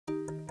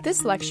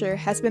This lecture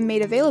has been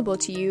made available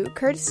to you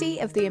courtesy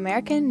of the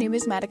American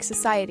Numismatic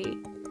Society.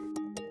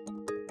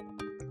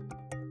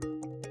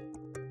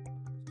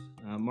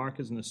 Mark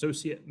is an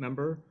associate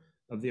member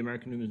of the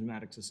American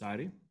Numismatic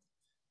Society,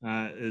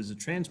 is a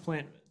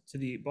transplant to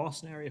the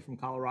Boston area from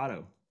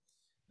Colorado,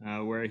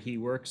 where he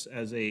works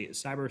as a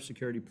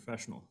cybersecurity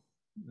professional.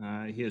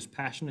 He is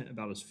passionate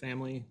about his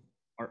family,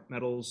 art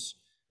metals,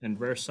 and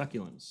rare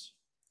succulents.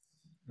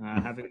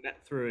 Having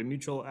met through a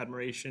mutual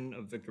admiration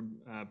of Victor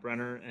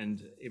Brenner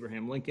and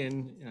Abraham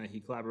Lincoln, he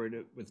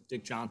collaborated with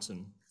Dick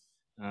Johnson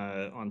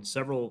on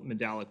several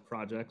medallic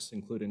projects,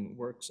 including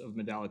works of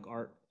medallic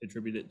art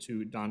attributed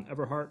to Don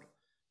Everhart,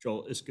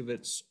 Joel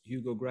Iskowitz,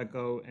 Hugo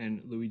Greco,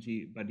 and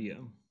Luigi Badia.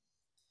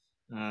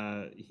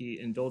 He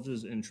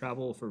indulges in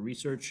travel for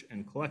research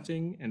and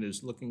collecting and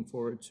is looking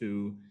forward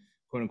to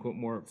quote unquote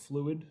more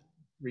fluid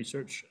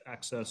research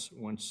access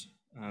once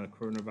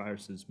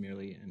coronavirus is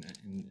merely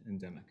an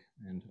endemic.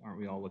 And aren't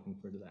we all looking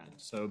forward to that?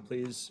 So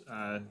please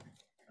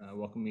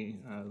welcome me.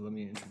 Let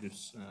me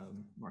introduce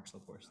Mark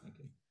Schlepphorst. Thank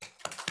you.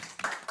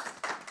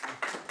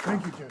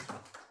 Thank you, Jesse.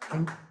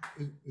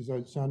 Does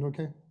that sound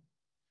okay? All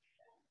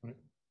right.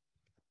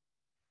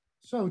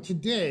 So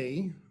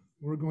today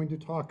we're going to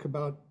talk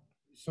about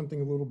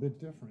something a little bit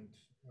different.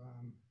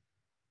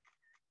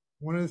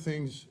 One of the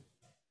things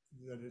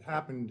that had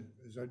happened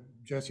is that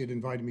Jesse had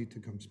invited me to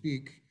come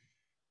speak.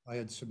 I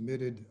had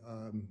submitted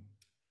a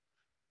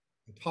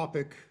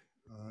topic.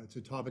 It's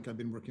a topic I've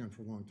been working on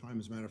for a long time.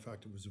 As a matter of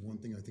fact, it was the one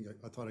thing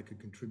I thought I could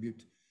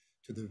contribute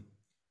to the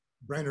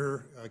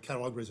Brenner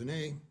catalog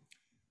raisonné.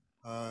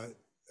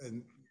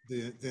 And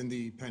then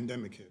the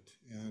pandemic hit,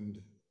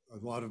 and a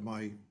lot of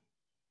my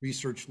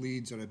research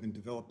leads that I've been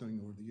developing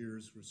over the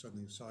years were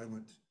suddenly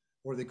silent,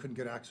 or they couldn't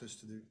get access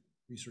to the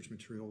research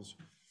materials.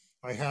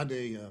 I had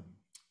a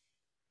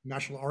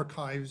National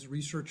Archives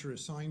researcher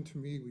assigned to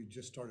me. We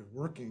just started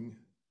working,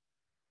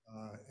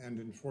 and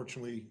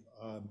unfortunately,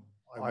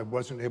 I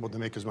wasn't able to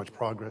make as much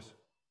progress.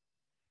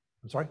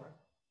 I'm sorry?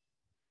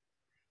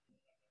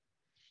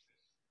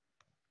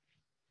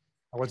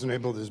 I wasn't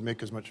able to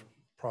make as much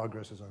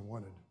progress as I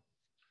wanted.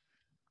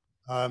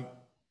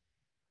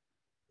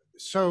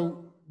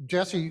 So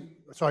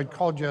I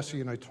called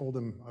Jesse and I told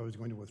him I was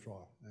going to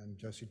withdraw. And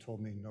Jesse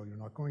told me, no, you're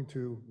not going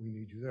to. We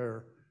need you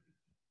there.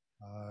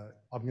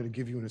 I'm going to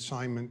give you an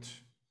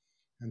assignment.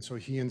 And so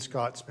he and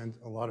Scott spent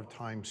a lot of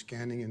time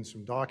scanning in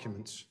some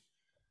documents,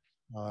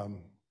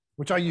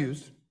 which I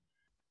used to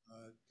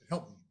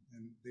help me.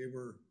 And they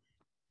were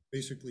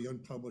basically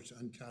unpublished,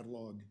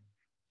 uncatalogued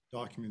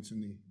documents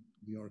in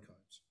the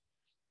archives.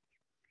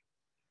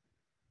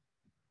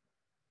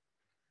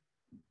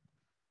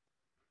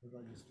 What did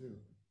I just do?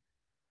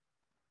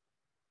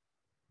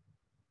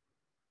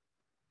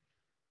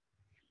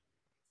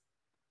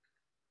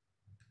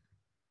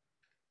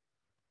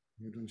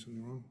 You're doing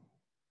something wrong?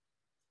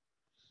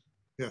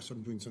 Yes,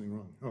 I'm doing something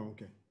wrong. Oh,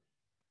 okay.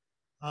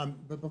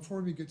 But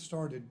before we get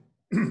started,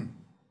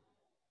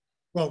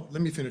 well,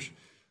 let me finish.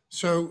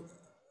 So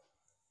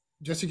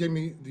Jesse gave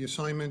me the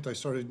assignment. I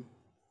started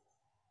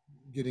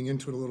getting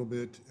into it a little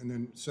bit, and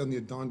then suddenly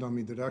it dawned on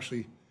me that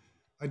actually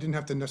I didn't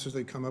have to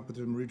necessarily come up with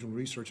the regional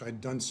research.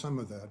 I'd done some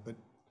of that, but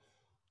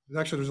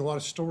actually there's a lot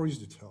of stories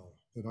to tell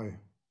that I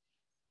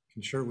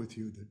can share with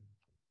you that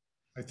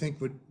I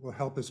think will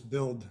help us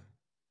build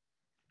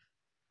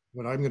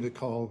what I'm going to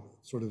call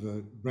sort of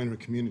a Brenner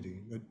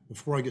community. But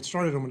before I get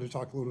started, I'm going to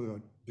talk a little bit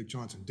about Dick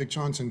Johnson. Dick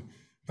Johnson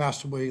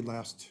passed away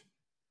last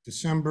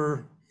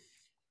December.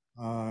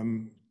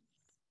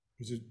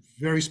 There's a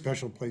very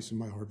special place in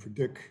my heart for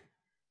Dick.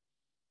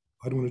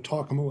 I don't want to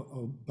talk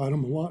about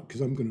him a lot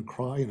because I'm going to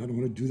cry, and I don't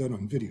want to do that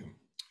on video.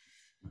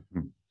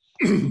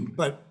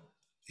 But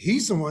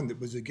he's the one that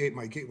was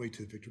my gateway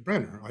to Victor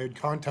Brenner. I had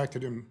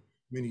contacted him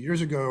many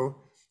years ago.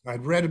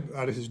 I'd read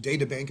about his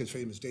databank, his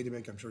famous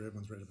databank. I'm sure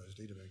everyone's read about his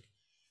databank.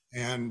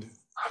 And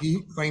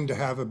he claimed to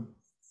have a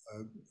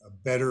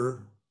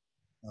better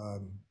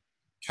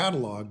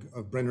catalog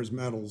of Brenner's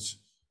medals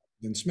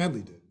than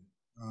Smedley did.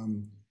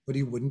 But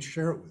he wouldn't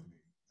share it with me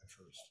at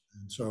first.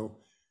 And so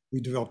we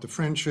developed a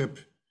friendship.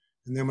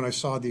 And then when I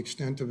saw the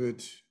extent of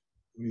it,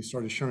 when he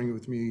started sharing it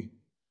with me,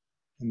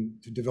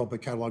 and to develop a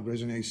catalog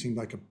raisonné seemed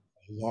like a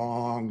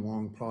long,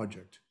 long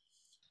project.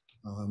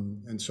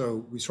 And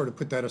so we sort of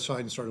put that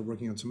aside and started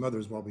working on some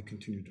others while we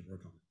continued to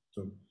work on it.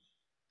 So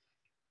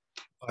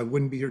I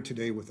wouldn't be here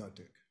today without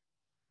Dick.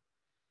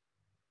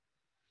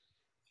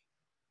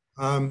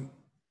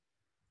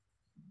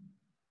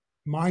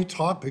 My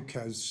topic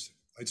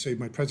I'd say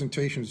my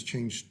presentation has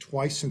changed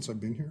twice since I've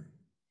been here.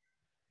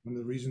 One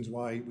of the reasons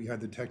why we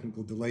had the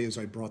technical delay is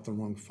I brought the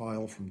wrong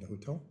file from the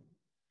hotel.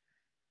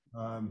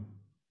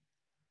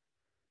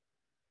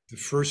 The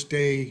first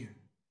day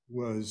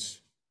was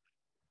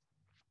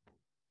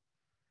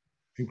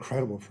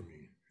incredible for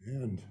me.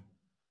 And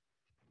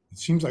it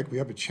seems like we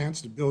have a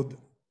chance to build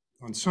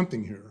on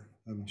something here.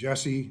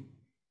 Jesse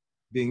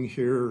being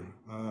here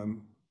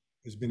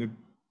has been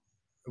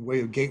a way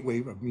of gateway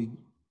of me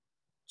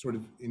sort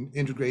of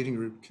integrating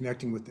or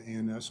connecting with the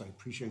ANS. I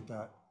appreciate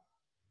that.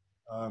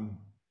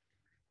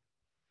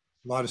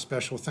 A lot of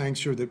special thanks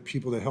here to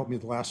people that helped me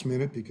at the last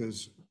minute,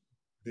 because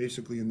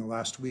basically in the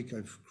last week,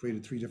 I've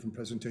created 3 different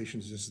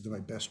presentations. This is my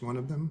best one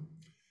of them.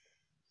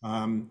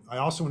 I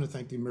also want to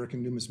thank the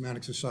American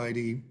Numismatic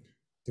Society,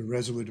 the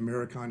Resolute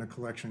Americana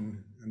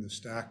Collection, and the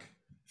Stack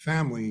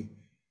family,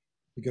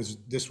 because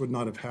this would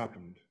not have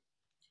happened.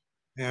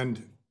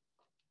 And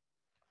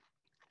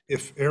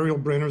if Ariel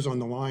Brenner's on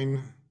the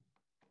line,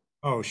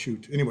 oh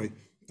shoot, anyway,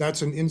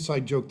 that's an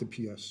inside joke to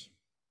PS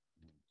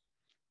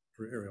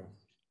for Ariel.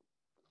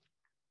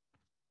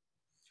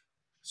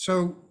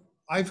 So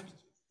I've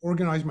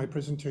organized my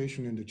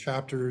presentation into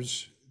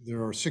chapters.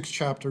 There are 6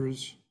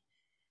 chapters.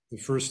 The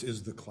first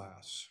is the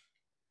class.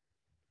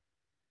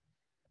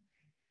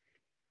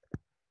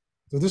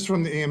 So this is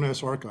from the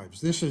AMS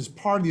archives. This is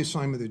part of the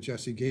assignment that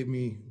Jesse gave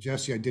me.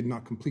 Jesse, I did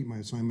not complete my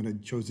assignment. I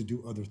chose to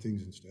do other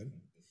things instead.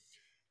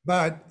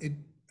 But it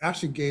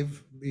actually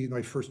gave me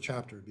my first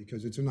chapter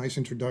because it's a nice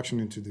introduction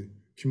into the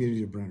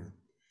community of Brenner.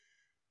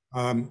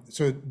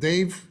 So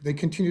they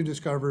continue to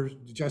discover,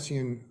 Jesse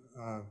and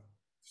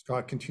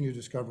Scott continue to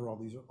discover all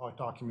these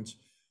documents,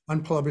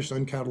 unpublished,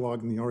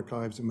 uncatalogued in the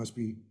archives. It must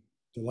be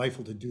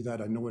delightful to do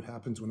that. I know what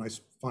happens when I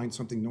find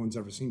something no one's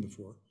ever seen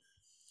before.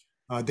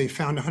 They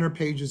found 100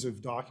 pages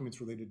of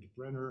documents related to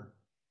Brenner.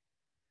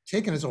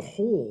 Taken as a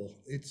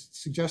whole, it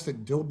suggests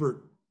that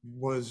Dilbert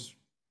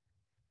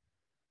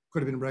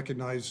could have been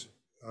recognized,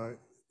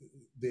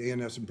 the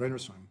ANS and Brenner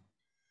sign.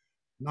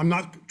 I'm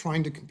not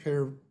trying to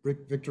compare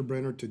Victor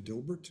Brenner to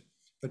Dilbert,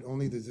 but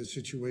only that the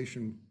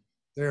situation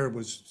there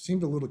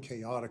seemed a little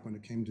chaotic when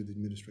it came to the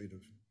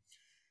administrative.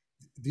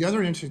 The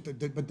other interesting,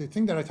 but the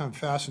thing that I found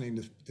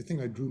fascinating, the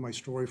thing I drew my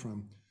story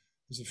from,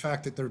 is the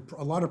fact that there are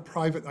a lot of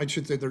private, I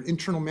should say they're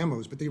internal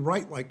memos, but they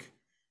write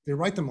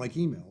them like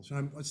emails.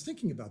 And I was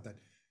thinking about that.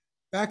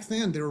 Back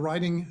then, they were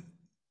writing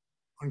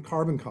on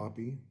carbon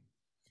copy.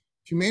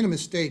 If you made a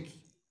mistake,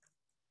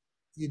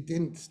 you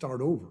didn't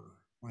start over,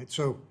 right?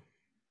 So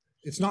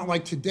it's not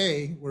like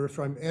today, where if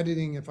I'm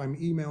editing, if I'm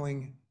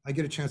emailing, I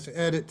get a chance to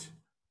edit.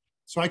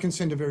 So I can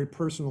send a very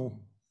personal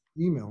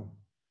email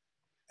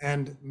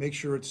and make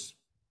sure it's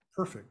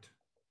perfect.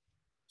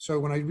 So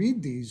when I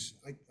read these,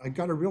 I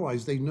got to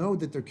realize they know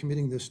that they're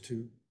committing this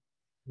to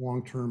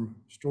long-term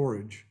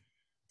storage.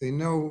 They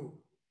know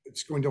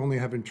it's going to only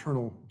have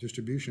internal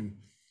distribution,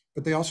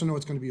 but they also know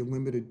it's going to be a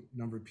limited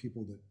number of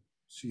people that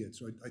see it.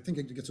 So I think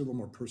it gets a little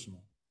more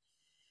personal.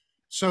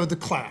 So the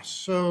class.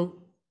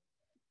 So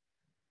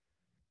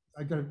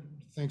I got to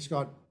thank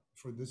Scott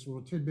for this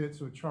little tidbit.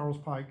 So Charles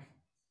Pike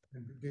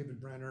and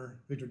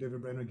Victor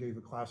David Brenner gave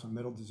a class on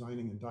metal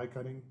designing and die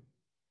cutting.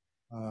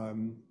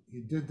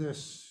 He did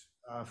this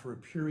for a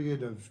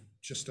period of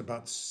just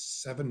about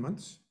 7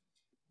 months.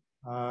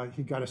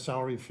 He got a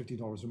salary of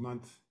 $50 a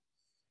month.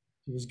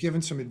 He was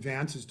given some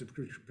advances to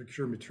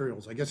procure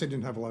materials. I guess I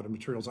didn't have a lot of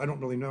materials. I don't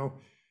really know.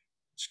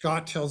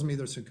 Scott tells me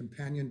there's some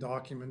companion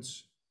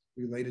documents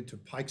related to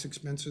Pike's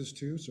expenses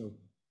too. So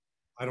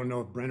I don't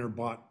know if Brenner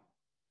bought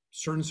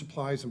certain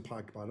supplies and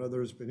Pike bought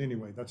others, but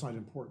anyway, that's not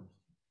important.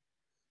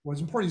 What's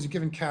important is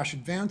given cash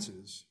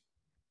advances.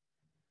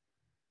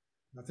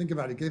 Now think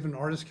about it, give an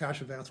artist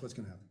cash advance, what's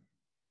gonna happen?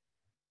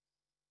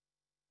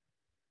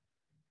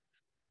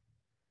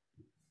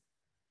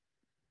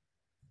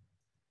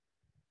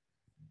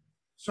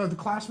 So the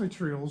class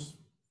materials,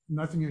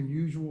 nothing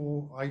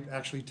unusual. I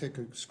actually take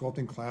a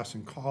sculpting class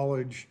in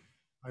college.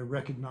 I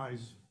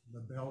recognize La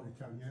Belle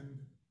Italienne,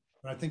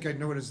 but I think I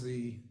know it as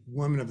the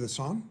Woman of the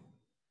Sun.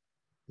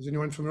 Is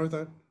anyone familiar with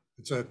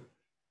that?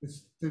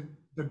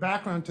 The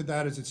background to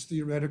that is it's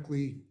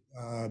theoretically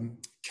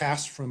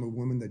cast from a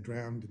woman that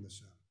drowned in the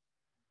Seine.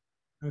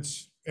 And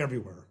it's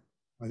everywhere.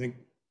 I think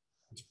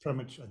it's pretty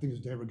much, I think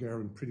it's de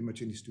rigueur in pretty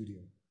much any studio.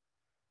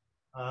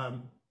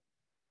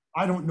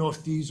 I don't know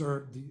if these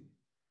are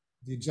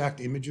the exact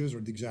images or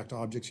the exact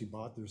objects he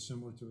bought. They're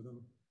similar to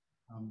them.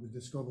 The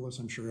Iskowitz,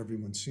 I'm sure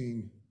everyone's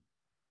seen.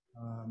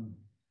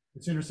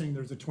 It's interesting,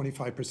 there's a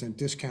 25%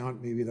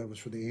 discount. Maybe that was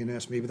for the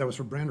ANS, maybe that was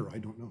for Brenner, I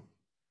don't know.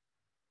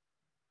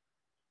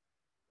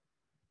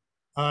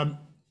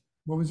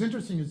 What was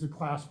interesting is the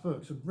class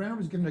book. So Brenner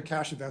was given a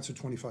cash advance of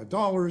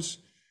 $25,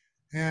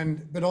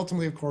 but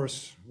ultimately, of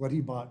course, what he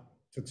bought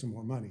took some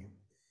more money.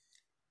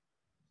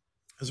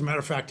 As a matter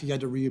of fact, he had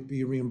to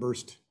be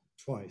reimbursed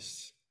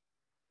twice.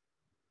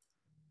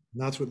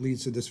 And that's what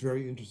leads to this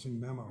very interesting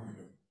memo.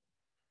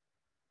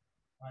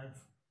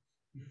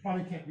 You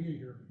probably can't read it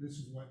here, but this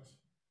is what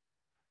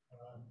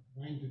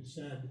Langdon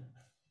said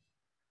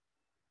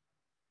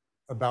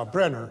about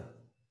Brenner.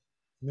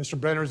 Mr.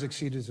 Brenner has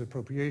exceeded his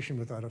appropriation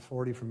without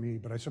authority from me,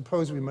 but I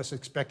suppose we must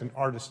expect an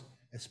artist,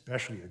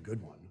 especially a good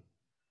one,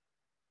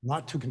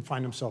 not to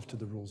confine himself to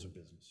the rules of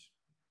business.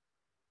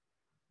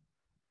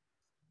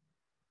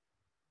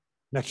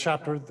 Next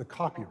chapter, the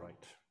copyright.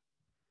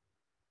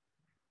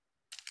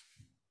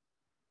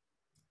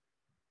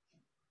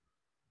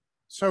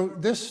 So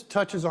this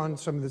touches on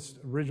some of this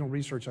original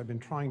research I've been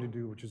trying to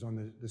do, which is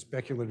on the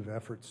speculative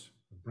efforts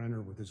of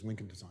Brenner with his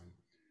Lincoln design.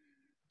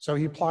 So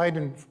he applied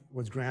and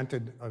was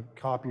granted a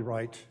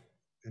copyright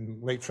in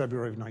late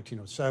February of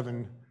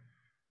 1907.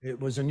 It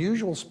was an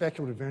unusual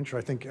speculative venture.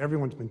 I think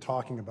everyone's been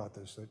talking about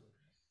this, that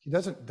he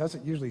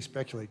doesn't usually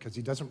speculate because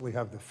he doesn't really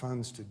have the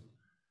funds to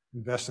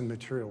invest in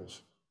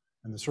materials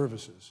and the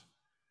services.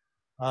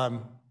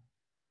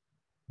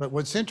 But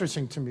what's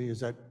interesting to me is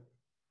that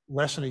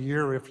less than a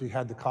year after he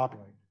had the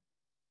copyright,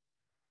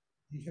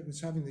 he was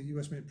having the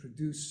US Mint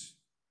produce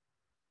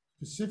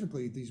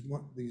specifically these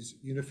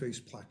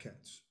uniface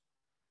plaquettes.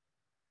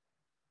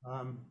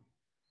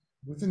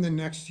 Within the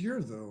next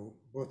year, though,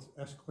 both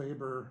S.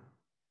 Kleber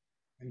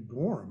and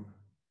Gorham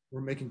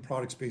were making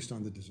products based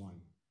on the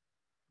design.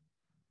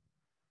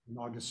 On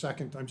August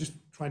 2nd, I'm just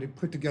trying to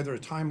put together a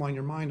timeline in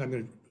your mind. I'm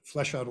going to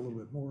flesh out a little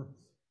bit more.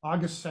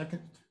 August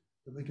 2nd,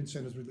 the Lincoln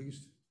Cent is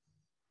released.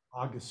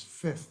 August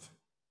 5th.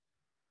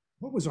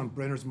 What was on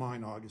Brenner's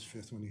mind August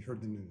 5th when he heard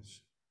the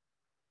news?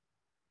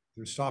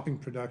 They're stopping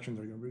production,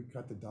 they're going to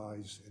recut the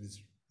dies, and his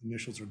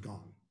initials are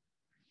gone.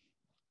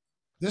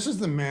 This is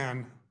the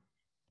man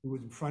who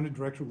was in front of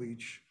Director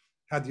Leach,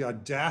 had the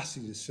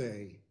audacity to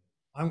say,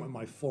 I want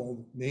my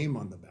full name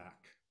on the back.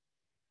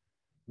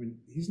 I mean,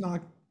 he's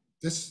not,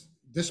 this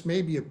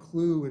may be a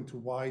clue into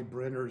why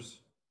Brenner's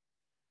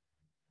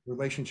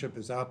relationship,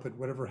 his output,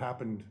 whatever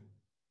happened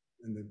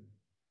in the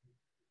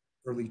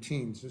early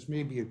teens, this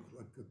may be a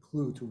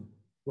clue to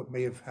what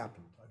may have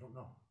happened. I don't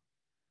know.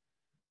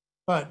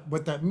 But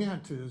what that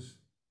meant is,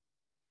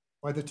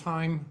 by the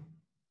time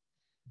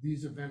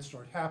these events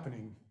start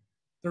happening,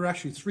 there are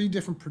actually 3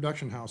 different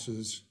production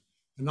houses,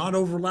 and not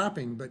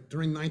overlapping, but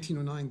during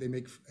 1909, they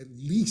make at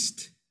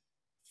least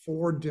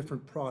 4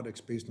 different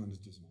products based on his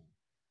design.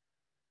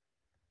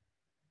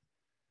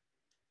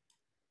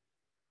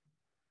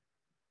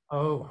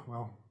 Oh,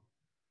 well,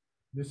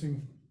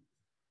 missing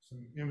some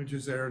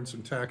images there and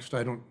some text.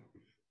 That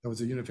was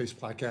a uniface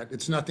plaquette.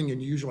 It's nothing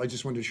unusual. I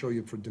just wanted to show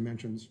you for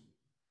dimensions.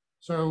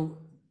 So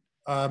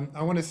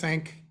I want to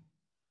thank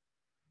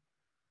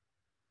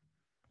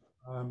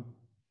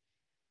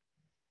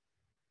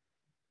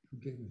who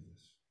gave me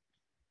this?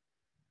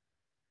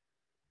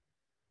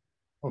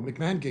 Oh,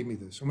 McMahon gave me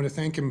this. I'm going to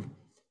thank him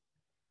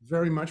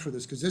very much for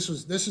this, because this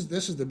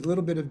is the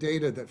little bit of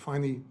data that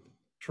finally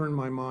turned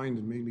my mind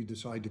and made me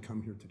decide to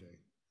come here today.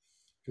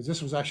 Because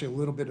this was actually a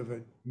little bit of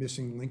a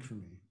missing link for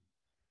me.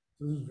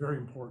 So this is very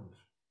important.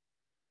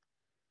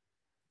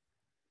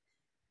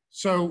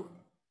 So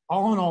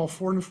all in all,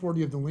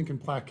 440 of the Lincoln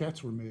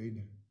plaquettes were made.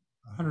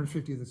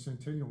 150 of the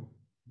centennial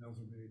medals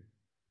were made.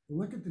 But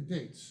look at the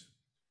dates.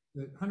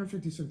 The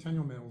 150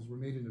 centennial medals were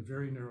made in a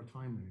very narrow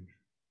time range.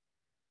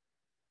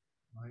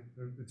 Right?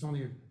 It's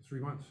only 3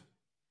 months.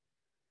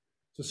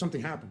 So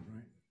something happened,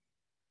 right?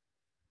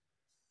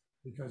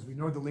 Because we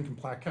know the Lincoln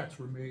plaquettes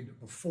were made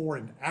before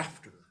and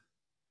after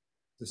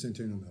the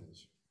centennial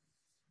medals.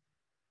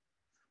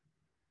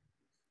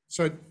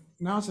 So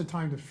now's the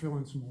time to fill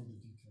in some more of the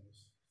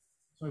details.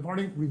 So I've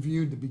already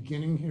reviewed the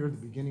beginning here, the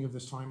beginning of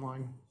this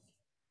timeline.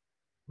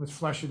 Let's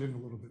flesh it in a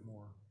little bit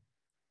more.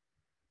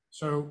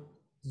 So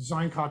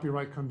design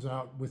copyright comes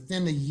out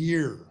within a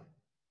year.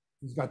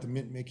 He's got the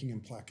mint making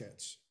and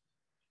plaquettes.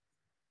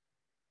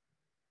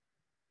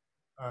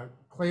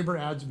 Kleber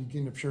ads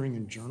begin appearing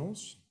in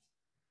journals.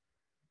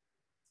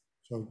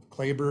 So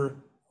Kleber,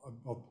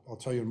 I'll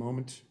tell you in a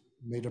moment,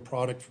 made a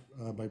product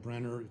by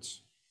Brenner. It's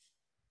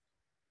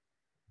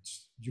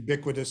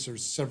ubiquitous. There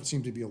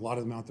seem to be a lot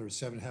of them out there,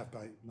 7.5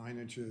 by 9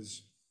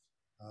 inches.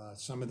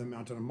 Some of them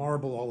mounted on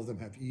marble. All of them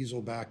have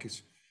easel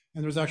backs.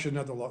 And there's actually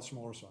another lot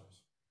smaller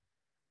size.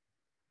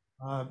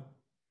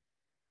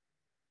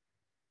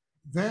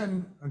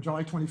 Then on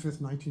July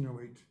 25th,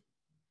 1908,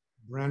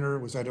 Brenner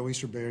was at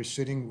Oyster Bay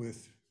sitting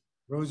with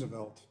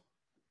Roosevelt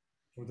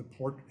for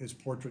his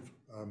portrait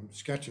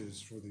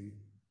sketches for the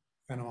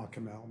Panama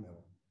Canal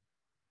Medal.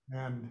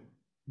 And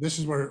this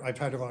is where I've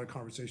had a lot of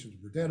conversations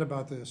with Burdett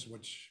about this,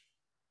 which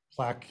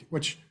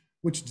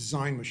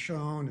design was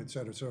shown, et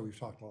cetera, et cetera. We've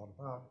talked a lot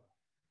about.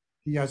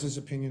 He has his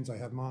opinions, I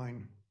have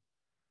mine.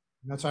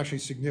 And that's actually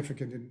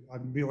significant, and I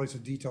realize the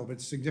detail, but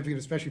it's significant,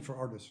 especially for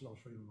artists. I'll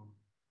show you in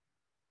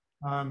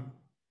a moment.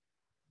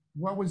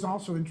 What was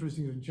also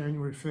interesting is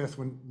January 5th,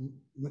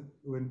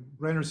 when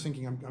Brenner's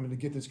thinking, I'm going to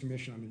get this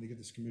commission,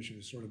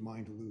 is sort of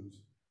mine to lose.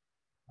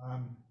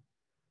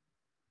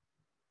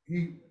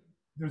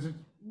 There's a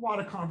lot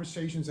of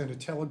conversations and a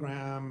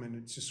telegram, and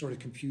it's just sort of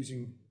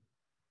confusing.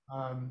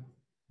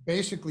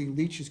 Basically,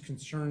 Leach is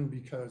concerned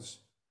because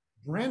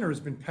Brenner has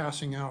been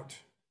passing out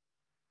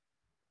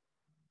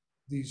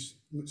these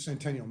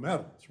centennial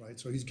medals, right?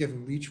 So he's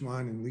giving Leach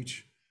one, and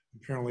Leach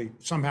apparently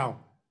somehow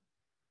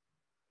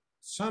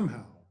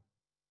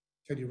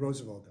Teddy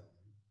Roosevelt got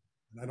one.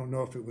 And I don't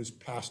know if it was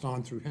passed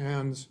on through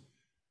hands,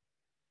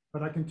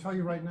 but I can tell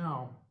you right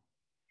now,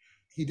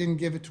 he didn't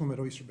give it to him at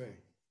Oyster Bay.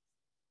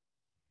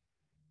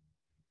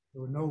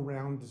 There were no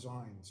round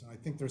designs. And I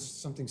think there's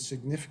something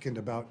significant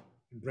about,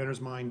 in Brenner's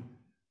mind,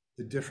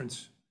 the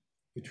difference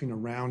between a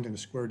round and a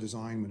square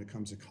design when it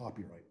comes to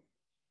copyright,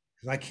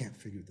 because I can't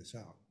figure this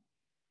out.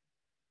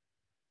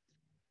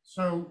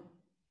 So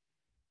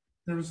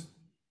there was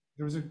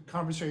a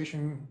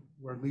conversation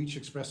where Leach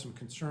expressed some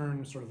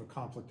concern, sort of a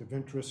conflict of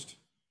interest.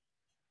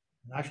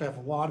 And actually, I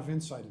have a lot of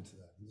insight into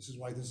that. And this is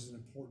why this is an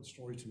important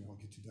story to me. I'll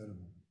get to that in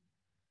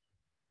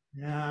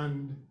a moment.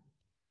 And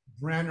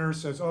Brenner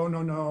says, oh,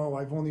 no, no,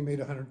 I've only made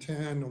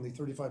 110, only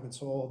 35 been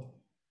sold.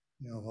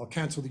 I'll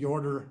cancel the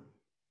order.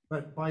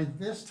 But by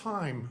this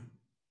time,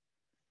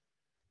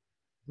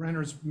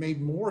 Brenner's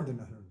made more than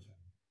 110.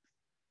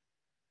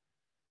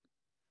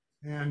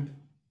 And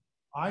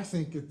I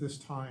think at this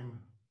time,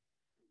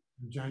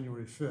 on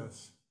January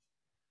 5th,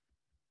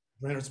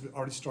 Brenner's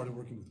already started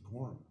working with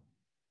Gorham.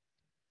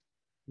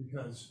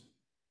 Because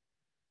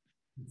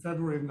in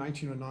February of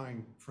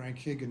 1909, Frank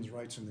Higgins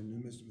writes in the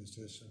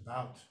Numismatist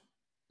about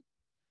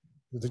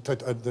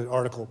the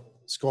article,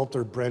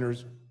 Sculptor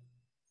Brenner's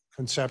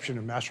Conception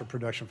and Master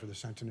Production for the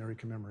Centenary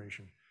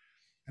Commemoration.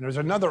 And there's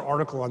another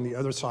article on the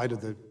other side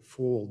of the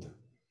fold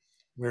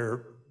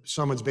where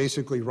someone's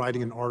basically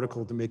writing an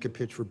article to make a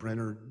pitch for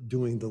Brenner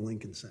doing the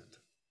Lincoln cent.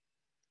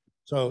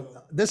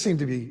 So this seemed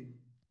to be,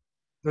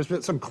 there's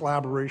been some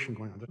collaboration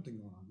going on. There's nothing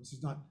going on. This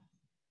is not,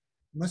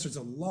 unless there's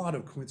a lot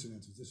of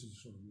coincidences, this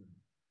is sort of weird.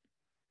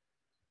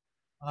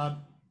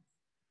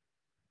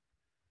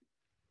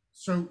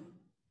 So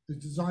the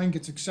design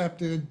gets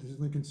accepted, the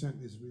Lincoln cent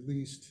is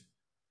released,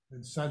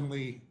 and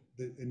suddenly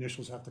the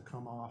initials have to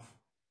come off.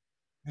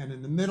 And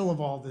in the middle of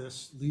all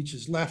this, Leach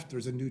is left.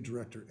 There's a new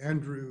director,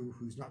 Andrew,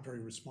 who's not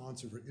very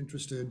responsive or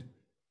interested.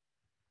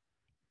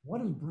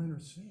 What does Brenner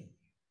say?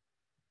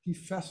 He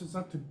fesses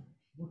up to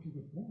working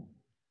with Gorham.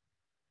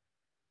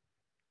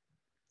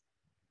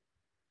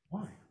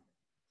 Why?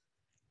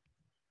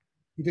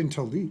 He didn't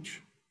tell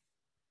Leach.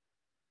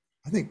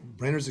 I think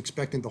Brenner's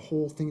expecting the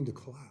whole thing to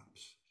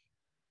collapse,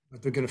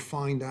 that they're going to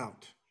find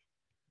out.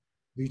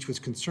 Leach was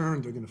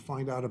concerned they're going to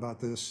find out about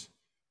this,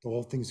 the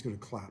whole thing's going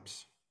to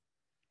collapse.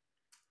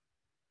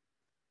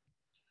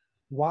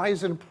 Why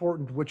is it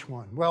important? Which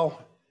one?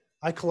 Well,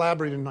 I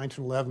collaborated in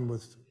 1911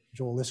 with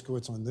Joel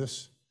Iskowitz on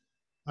this.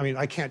 I mean,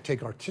 I can't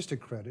take artistic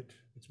credit.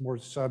 It's more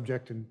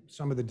subject and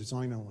some of the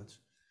design elements.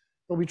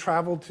 But we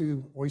traveled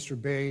to Oyster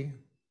Bay.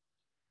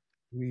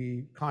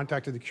 We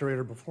contacted the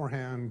curator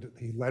beforehand.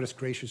 He let us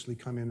graciously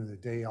come in on the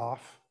day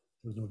off.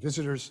 There was no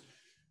visitors.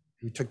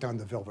 We took down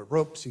the velvet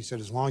ropes. He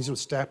said, as long as you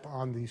step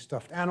on the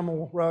stuffed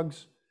animal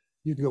rugs,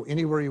 you can go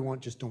anywhere you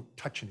want, just don't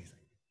touch anything.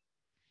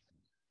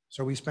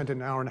 So we spent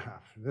an hour and a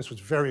half. This was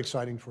very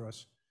exciting for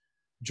us.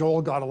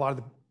 Joel got a lot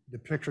of the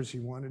pictures he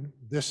wanted.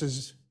 This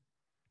is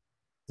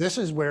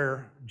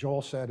where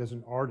Joel said, as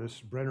an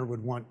artist, Brenner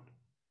would want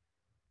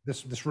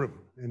this room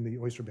in the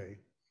Oyster Bay.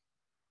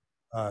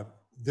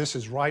 This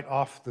is right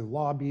off the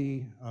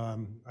lobby.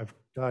 I'm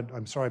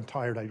sorry, I'm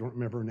tired. I don't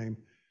remember her name.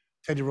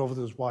 Teddy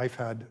Roosevelt's wife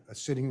had a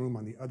sitting room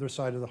on the other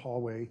side of the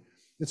hallway.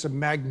 It's a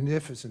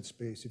magnificent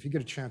space. If you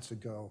get a chance to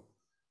go,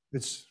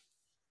 it's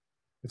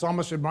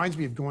almost, it reminds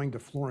me of going to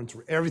Florence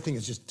where everything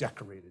is just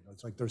decorated.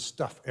 It's like there's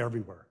stuff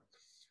everywhere.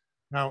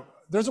 Now,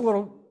 there's a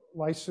little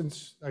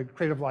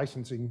creative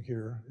licensing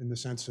here in the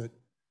sense that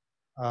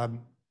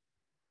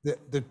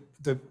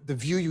the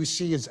view you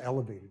see is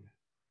elevated,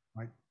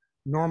 right?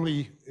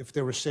 Normally, if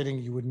they were sitting,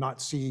 you would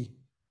not see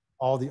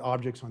all the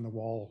objects on the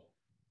wall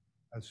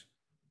as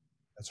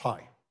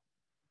high.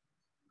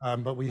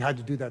 But we had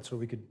to do that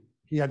so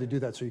he had to do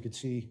that so you could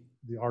see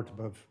the art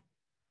above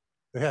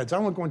the heads. I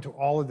won't go into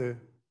all of the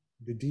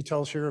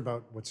details here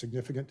about what's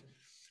significant.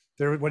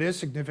 What is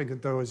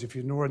significant though is if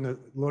you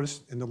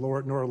notice in the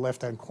lower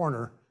left-hand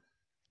corner,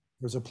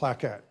 there's a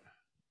plaquette.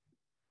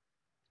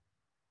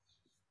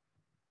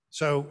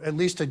 So at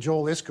least to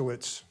Joel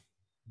Iskowitz,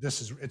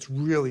 it's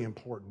really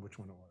important which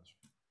one it was.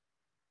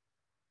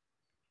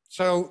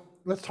 So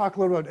let's talk a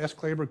little about S.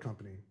 Kleber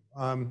Company.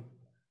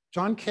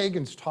 John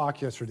Kagan's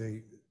talk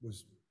yesterday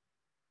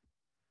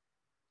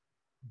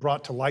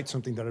brought to light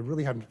something that I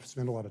really haven't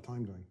spent a lot of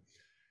time doing.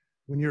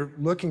 When you're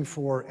looking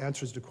for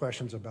answers to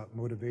questions about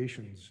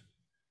motivations,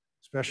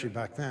 especially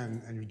back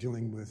then, and you're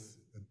dealing with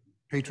a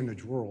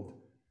patronage world,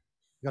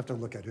 you have to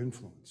look at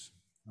influence.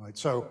 Right?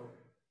 So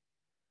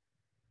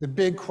the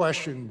big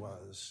question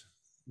was,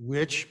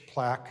 which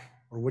plaque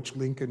or which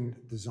Lincoln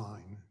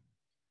design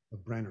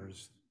of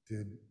Brenner's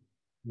did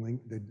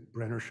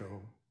Brenner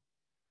show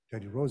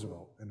Teddy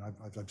Roosevelt? And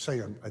I'm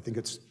saying, I think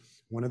it's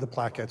one of the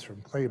plaquettes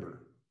from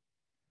Kleber.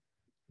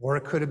 Or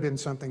it could have been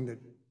something that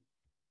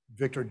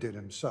Victor did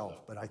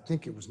himself, but I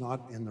think it was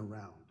not in the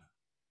round.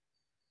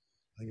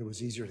 I think it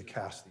was easier to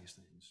cast these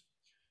things.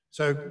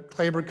 So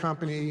Kleber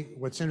Company,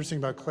 what's interesting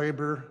about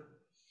Kleber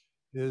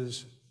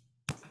is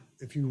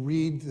if you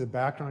read the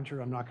background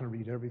here, I'm not going to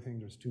read everything,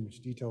 there's too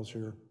much details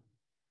here.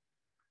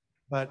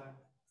 But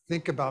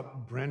think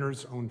about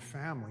Brenner's own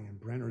family and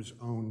Brenner's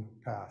own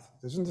path.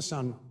 Doesn't this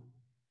sound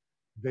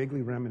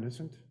vaguely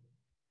reminiscent?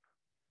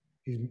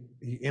 He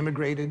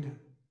immigrated,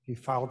 he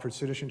filed for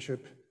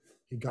citizenship,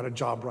 he got a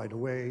job right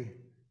away,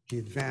 he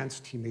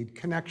advanced, he made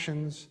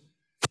connections.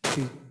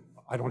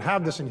 I don't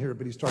have this in here,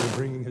 but he started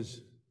bringing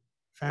his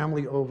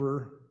family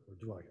over, or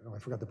do I? Oh, I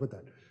forgot to put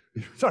that.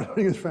 He started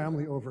bringing his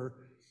family over,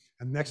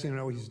 and next thing you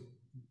know,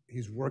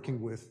 he's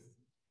working with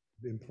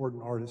the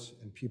important artists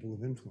and people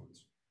of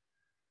influence.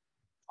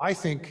 I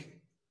think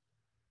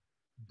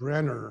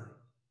Brenner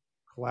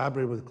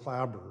collaborated with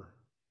Clabber.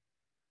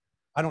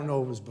 I don't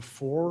know if it was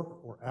before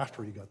or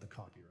after he got the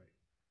copyright,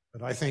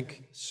 but I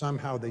think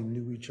somehow they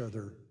knew each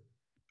other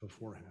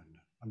beforehand.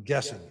 I'm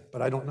guessing,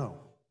 but I don't know.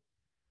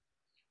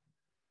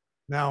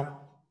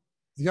 Now,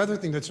 the other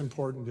thing that's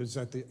important is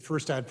that the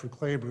first ad for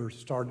Clabber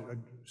started,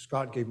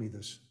 Scott gave me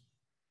this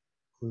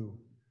clue.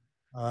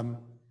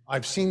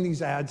 I've seen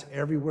these ads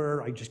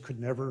everywhere. I just could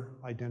never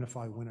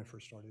identify when I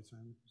first started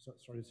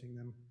seeing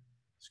them.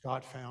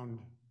 Scott found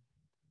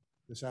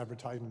this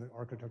advertisement in the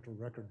Architectural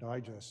Record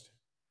Digest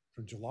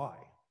for July.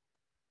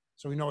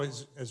 So we know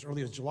as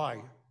early as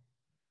July,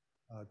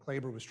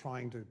 Clabber was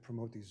trying to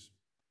promote these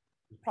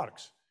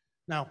products.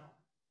 Now,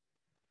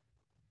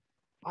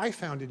 I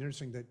found it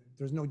interesting that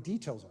there's no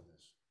details on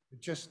this.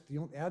 It just,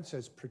 the ad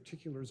says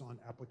particulars on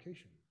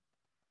application.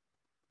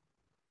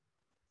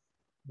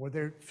 Were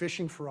they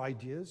fishing for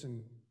ideas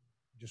and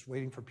just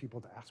waiting for people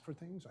to ask for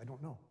things? I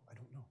don't know.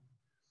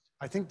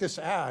 I think this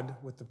ad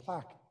with the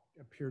plaque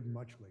appeared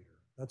much later.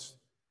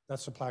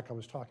 That's the plaque I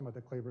was talking about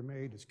that Clabber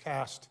made. It's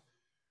cast.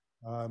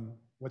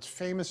 What's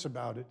famous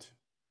about it,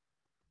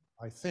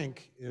 I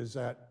think, is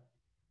that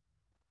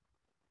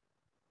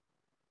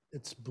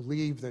it's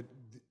believed that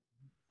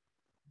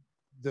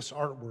this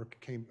artwork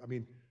came, I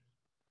mean,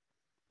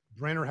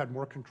 Brenner had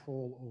more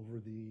control over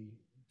the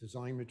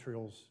design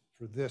materials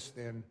for this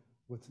than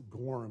with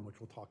Gorham,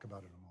 which we'll talk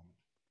about in a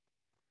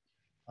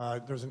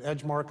moment. There's an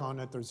edge mark on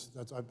it.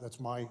 That's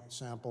my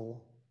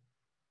sample.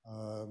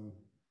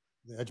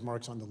 The edge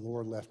mark's on the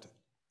lower left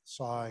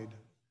side.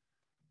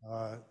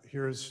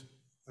 Here's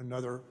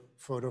another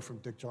photo from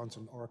Dick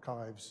Johnson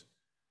Archives.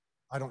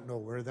 I don't know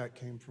where that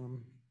came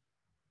from.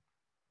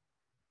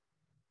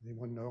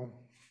 Anyone know?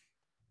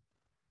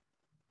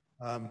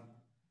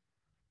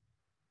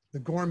 The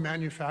Gorham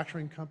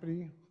Manufacturing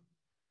Company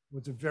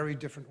was a very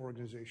different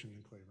organization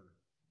than Clabber.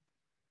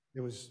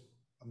 It was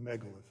a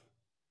megalith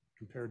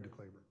compared to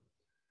Clabber.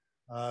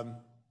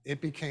 It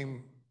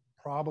became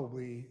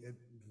probably, in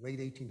the late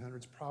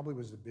 1800s, probably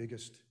was the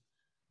biggest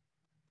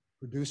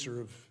producer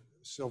of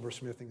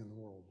silversmithing in the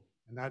world.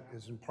 And that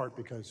is in part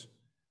because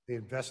they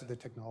invested the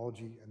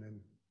technology and then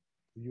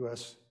the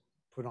US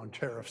put on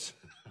tariffs.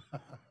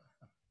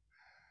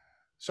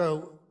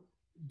 So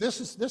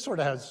this sort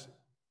of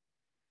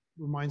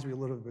reminds me a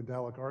little of the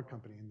Medallic Art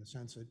Company in the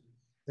sense that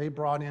they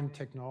brought in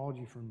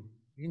technology from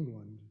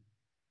England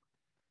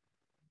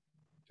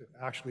to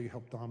actually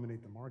help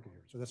dominate the market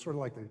here. So that's sort of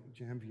like the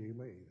Janvier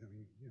lathe. I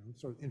mean,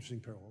 sort of interesting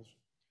parallels.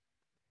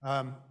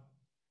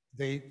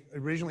 They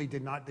originally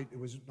did not, it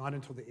was not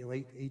until the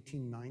late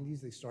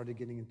 1890s they started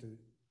getting into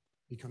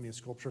becoming a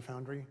sculpture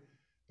foundry.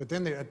 But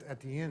then they, at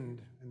the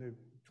end, in the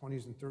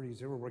 20s and 30s,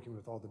 they were working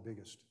with all the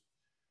biggest.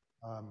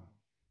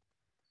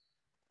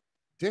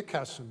 Dick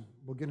has some,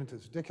 we'll get into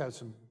this, Dick has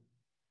some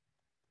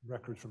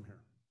records from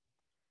here.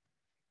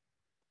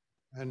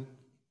 And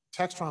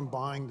Textron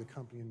buying the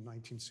company in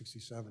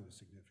 1967 is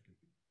significant.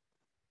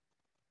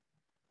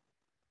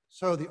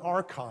 So the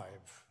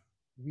archive,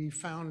 we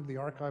found the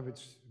archive,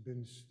 it's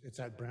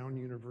at Brown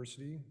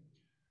University.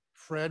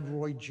 Fred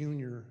Roy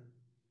Jr.,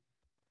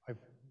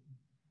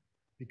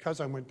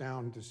 because I went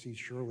down to see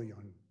Shirley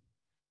on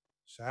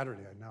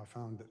Saturday, I now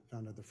found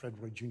out that Fred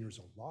Roy Jr. is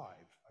alive.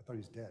 I thought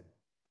he's dead.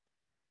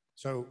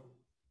 So,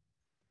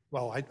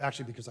 well,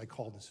 actually, because I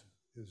called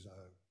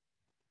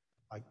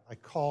I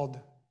called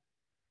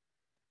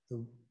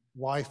the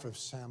wife of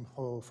Sam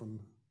Ho from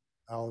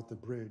Al at the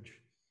Bridge,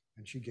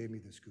 and she gave me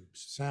the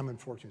scoops. Sam,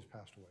 unfortunately, has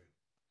passed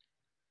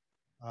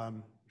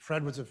away.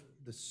 Fred was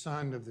the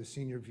son of the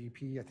senior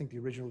VP, I think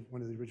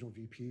one of the original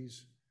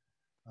VPs,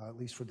 at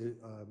least for the,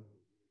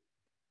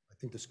 I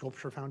think the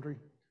sculpture foundry.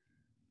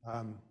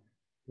 There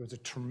was a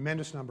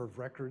tremendous number of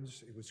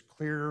records. It was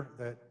clear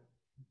that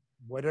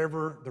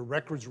whatever the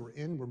records were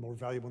in were more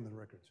valuable than the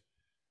records,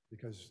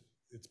 because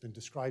it's been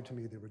described to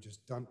me they were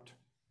just dumped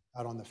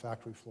out on the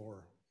factory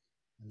floor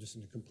and just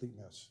in a complete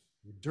mess.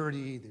 They were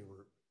dirty, they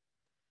were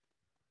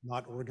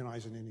not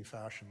organized in any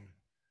fashion.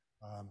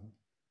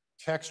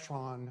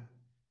 Textron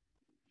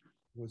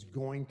was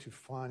going to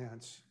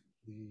finance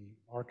the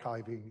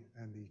archiving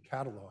and the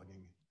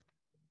cataloging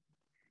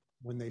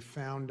when they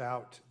found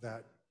out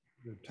that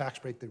the tax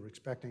break they were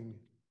expecting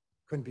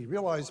couldn't be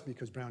realized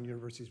because Brown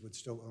universities would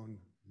still own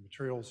the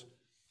materials.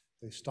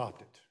 They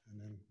stopped it, and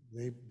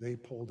then they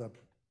pulled up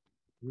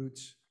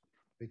roots.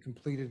 They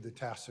completed the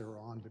tasks they were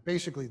on, but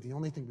basically the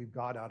only thing we've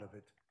got out of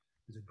it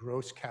is a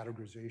gross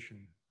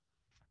categorization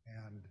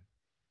and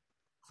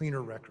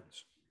cleaner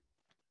records.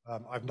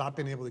 I've not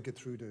been able to get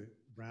through to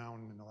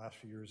Brown in the last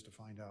few years to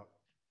find out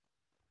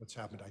what's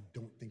happened. I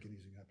don't think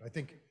anything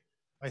happened.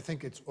 I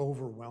think it's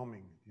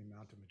overwhelming the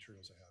amount of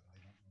materials I have. I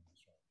don't know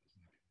this.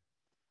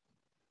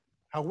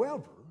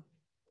 However,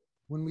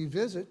 when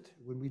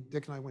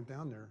Dick and I went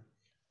down there,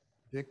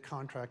 Dick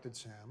contracted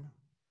Sam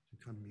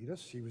to come meet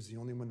us. He was the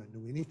only one that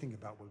knew anything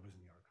about what was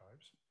in the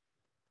archives.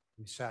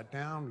 We sat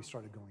down, we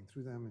started going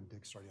through them, and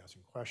Dick started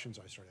asking questions.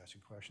 I started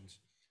asking questions.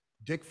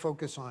 Dick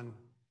focused on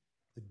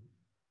the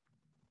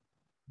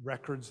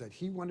records that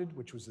he wanted,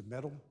 which was the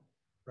metal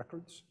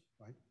records,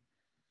 right?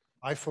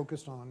 I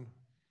focused on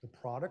the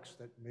products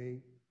that may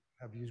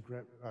have used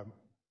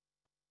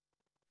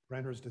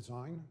Brenner's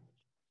design.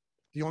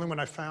 The only one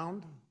I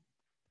found,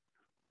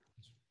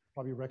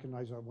 probably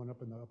recognize that one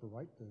up in the upper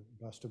right, the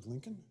bust of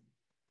Lincoln.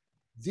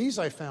 These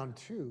I found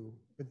too,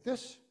 but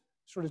this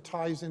sort of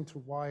ties into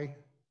why,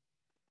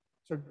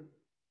 so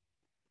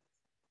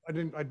I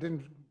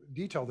didn't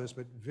detail this,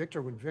 but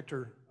when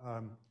Victor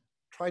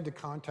tried to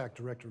contact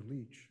Director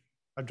Leach,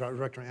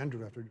 Director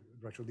Andrew after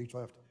Director Leach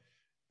left,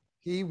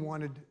 he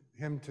wanted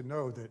him to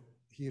know that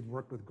he had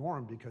worked with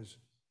Gorham because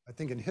I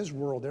think in his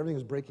world, everything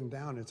is breaking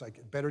down. It's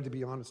like better to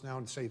be honest now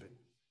and save it.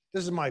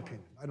 This is my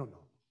opinion, I don't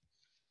know.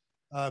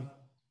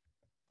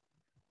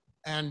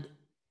 And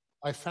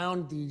I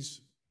found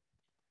these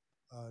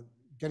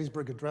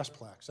Gettysburg Address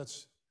plaques.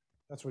 That's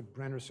what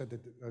Brenner said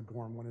that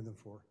Gorham wanted them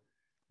for.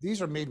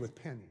 These are made with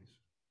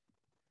pennies.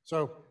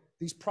 So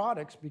these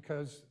products,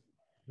 because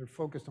they're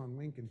focused on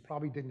Lincoln,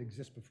 probably didn't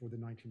exist before the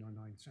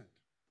 1909 cent.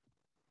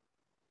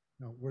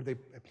 Now, were they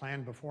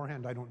planned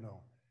beforehand? I don't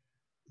know.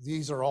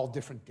 These are all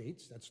different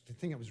dates. That's the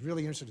thing that was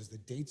really interesting is the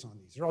dates on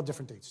these. They're all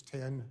different dates,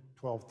 10,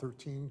 12,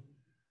 13.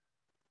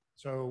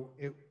 So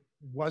it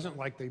wasn't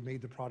like they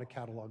made the product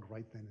catalog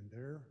right then and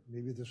there.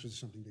 Maybe this was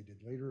something they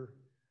did later.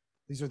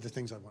 These are the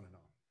things I want to know.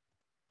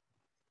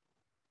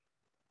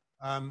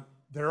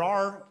 There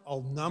are a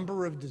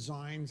number of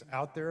designs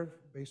out there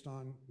based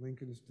on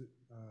Lincoln's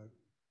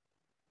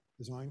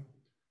design.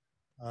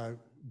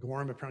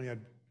 Gorham apparently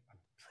had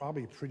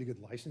probably a pretty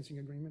good licensing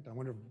agreement. I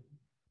wonder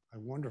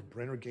if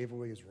Brenner gave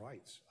away his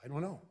rights. I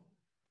don't know.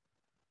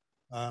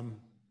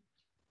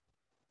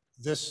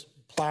 This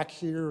plaque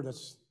here,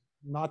 that's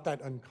not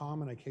that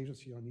uncommon. I occasionally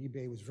see it on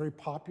eBay. It was very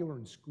popular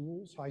in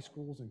schools, high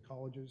schools and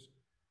colleges.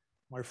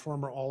 My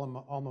former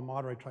alma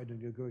mater, I tried to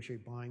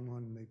negotiate buying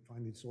one, and they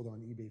finally sold it on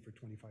eBay for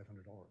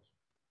 $2,500.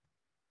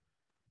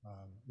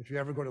 If you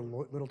ever go to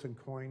Littleton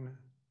Coin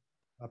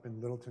up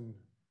in Littleton,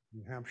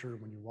 New Hampshire,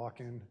 when you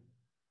walk in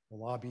the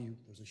lobby,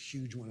 there's a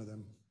huge one of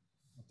them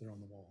up there on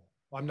the wall.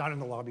 Well, I'm not in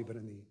the lobby, but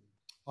in the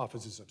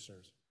offices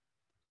upstairs.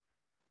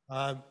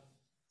 And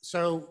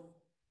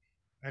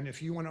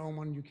if you want to own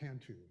one, you can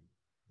too.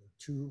 There are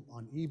two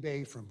on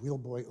eBay from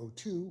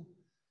Wheelboy02.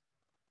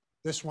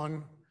 This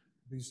one,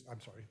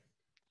 I'm sorry,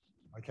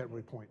 I can't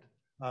really point.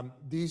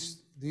 The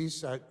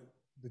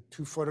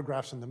two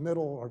photographs in the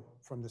middle are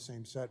from the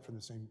same set, from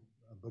the same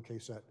bouquet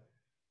set.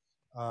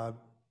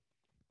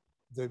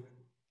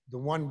 The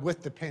one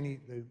with the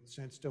penny, the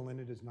cent still in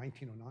it, is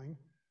 1909.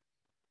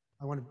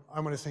 I want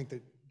to think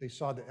that they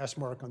saw the S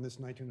mark on this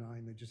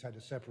 1909. They just had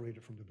to separate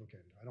it from the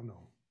bookend. I don't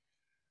know.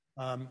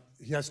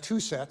 He has two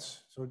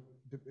sets. So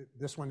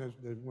this one is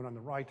the one on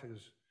the right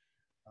is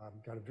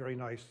got a very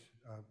nice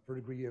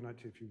verdigris in it,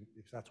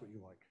 if that's what you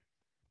like.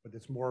 But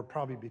it's more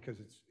probably because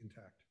it's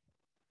intact.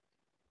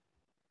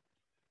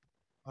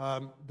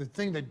 The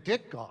thing that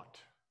Dick got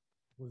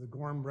were the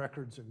Gorham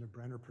records and the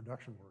Brenner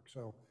production work.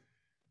 So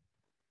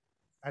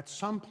at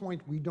some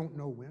point, we don't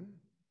know when,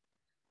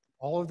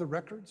 all of the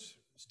records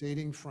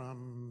dating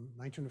from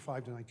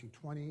 1905 to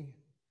 1920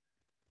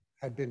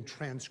 had been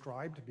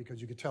transcribed, because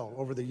you could tell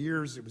over the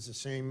years it was the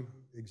same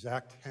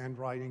exact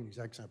handwriting,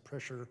 exact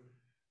pressure,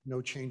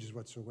 no changes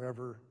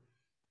whatsoever.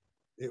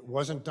 It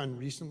wasn't done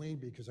recently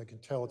because I can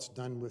tell it's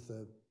done with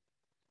a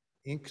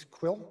ink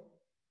quill,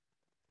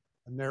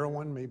 a narrow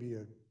one, maybe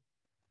a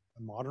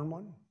modern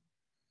one.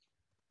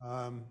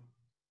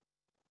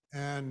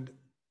 And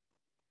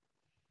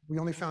we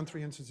only found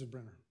 3 instances of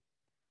Brenner.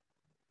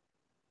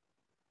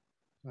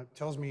 That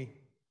tells me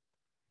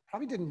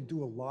probably didn't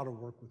do a lot of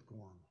work with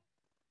Gorham.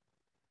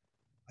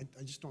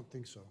 I just don't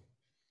think so,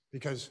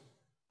 because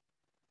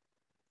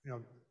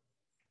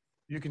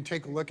you can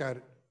take a look at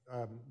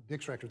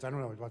Dick's records. I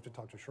don't know. I'll have to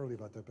talk to Shirley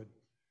about that, but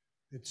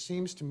it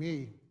seems to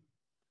me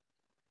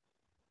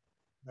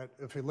that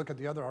if you look at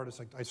the other artists,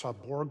 like I saw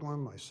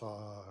Borglum, I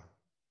saw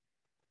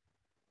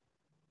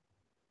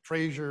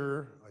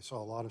Fraser, I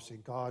saw a lot of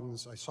St.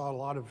 Gaudens, I saw a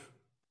lot of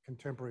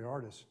contemporary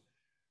artists,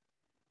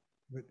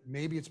 but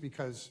maybe it's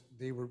because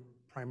they were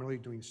primarily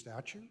doing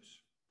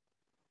statues,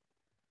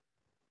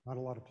 not a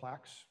lot of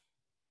plaques.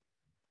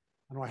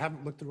 I know I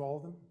haven't looked through all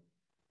of them,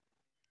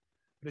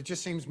 but it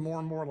just seems more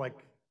and more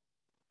like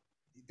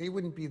they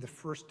wouldn't be the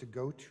first to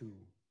go to.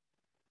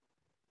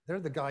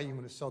 They're the guy you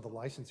want to sell the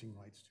licensing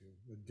rights to,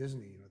 with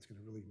Disney, it's going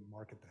to really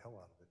market the hell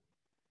out of it.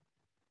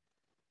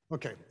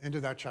 Okay,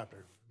 into that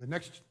chapter. The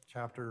next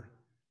chapter,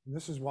 and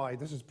this is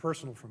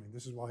personal for me.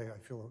 This is why I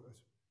feel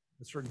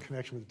a certain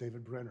connection with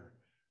David Brenner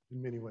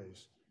in many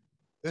ways.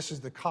 This is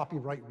the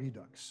copyright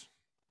redux.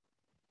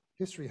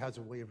 History has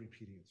a way of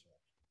repeating itself.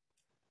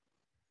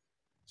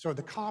 So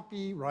the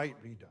copyright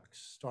redux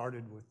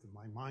started with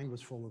my mind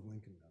was full of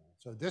Lincoln Medal.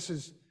 So this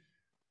is,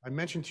 I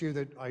mentioned to you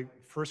that I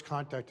first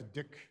contacted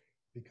Dick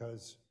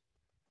because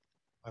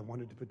I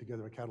wanted to put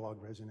together a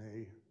catalog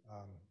raisonné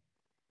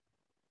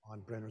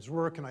on Brenner's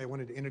work, and I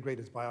wanted to integrate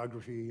his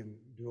biography and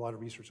do a lot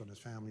of research on his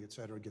family, et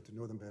cetera, get to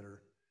know them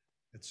better,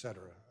 et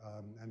cetera.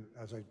 And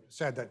as I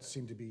said, that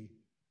seemed to be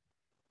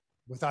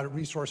without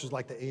resources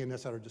like the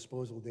ANS at our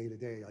disposal day to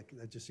day, like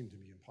that just seemed to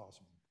be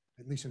impossible,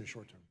 at least in the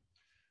short term.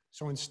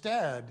 So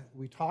instead,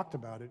 we talked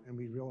about it and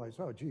we realized,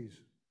 oh, geez,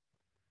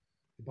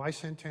 the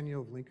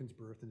bicentennial of Lincoln's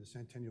birth and the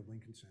centennial of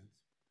Lincoln's death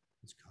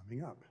is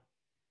coming up.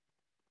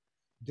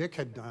 Dick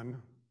had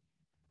done,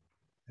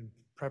 in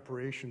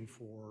preparation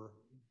for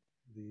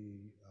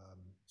the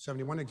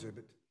 71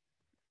 exhibit,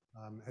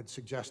 had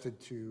suggested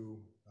to,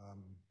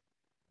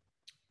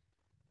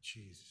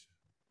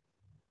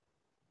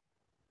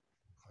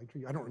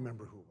 I don't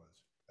remember who it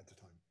was at the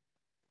time.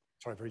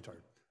 Sorry, very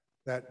tired.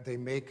 That they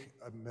make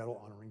a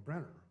medal honoring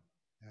Brenner.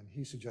 And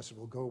he suggested,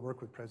 we'll go work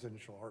with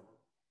Presidential Art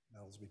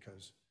Medals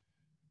because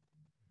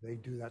they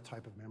do that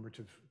type of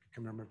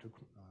commemorative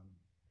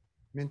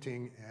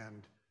minting,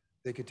 and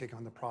they could take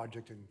on the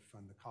project and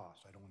fund the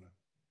cost. I don't want to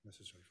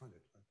necessarily fund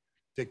it, but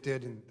Dick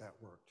did, and that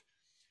worked.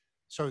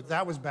 So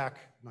that was back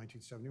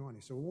 1971.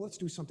 He said, well, let's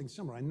do something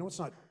similar. I know it's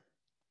not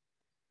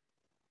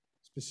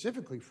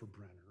specifically for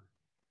Brenner,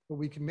 but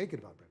we can make it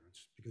about Brenner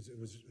because it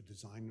was a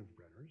design of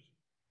Brenner's.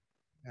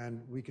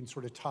 And we can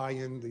sort of tie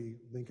in the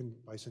Lincoln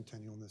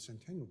bicentennial and the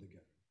centennial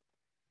together.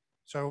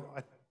 So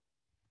I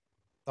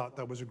thought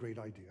that was a great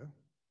idea.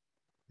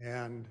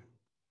 And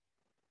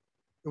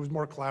it was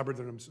more collaborative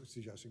than I'm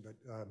suggesting, but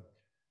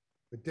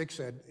Dick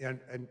said,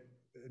 and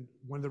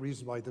one of the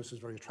reasons why this is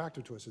very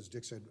attractive to us is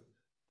Dick said,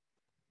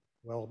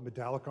 well,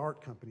 Medallic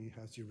Art Company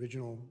has the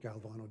original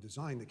Galvano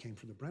design that came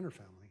from the Brenner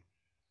family.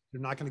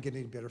 You're not going to get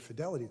any better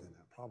fidelity than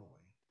that, probably.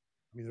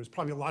 I mean, there's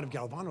probably a lot of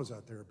Galvanos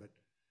out there, but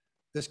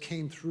this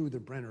came through the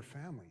Brenner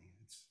family.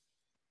 It's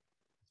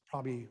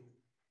probably,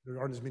 there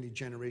aren't as many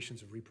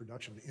generations of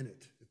reproduction in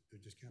it. There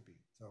just can't be.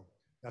 So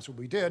that's what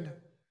we did.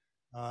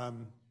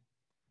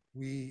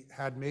 We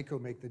had Mako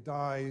make the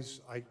dies,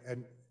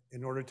 and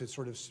in order to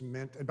sort of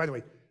cement, and by the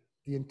way,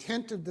 the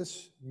intent of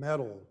this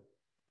medal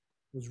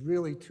was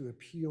really to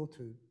appeal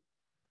to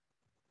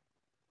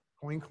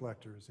coin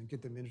collectors and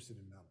get them interested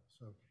in metal.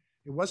 So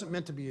it wasn't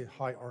meant to be a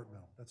high art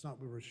medal. That's not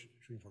what we were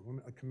shooting for.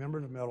 A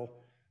commemorative medal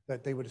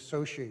that they would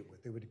associate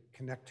with, they would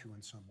connect to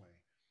in some way.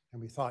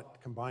 And we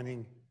thought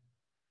combining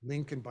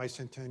Lincoln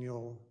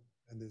bicentennial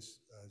and this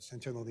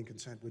centennial Lincoln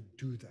cent would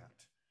do that.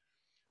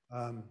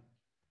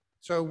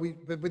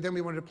 But then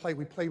we wanted to play.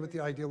 We played with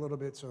the idea a little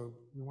bit, so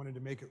we wanted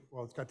to make it,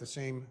 well, it's got the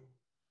same,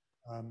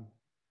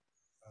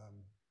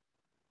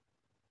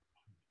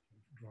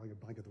 drawing a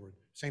blank of the word,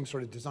 same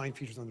sort of design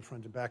features on the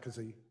front and back as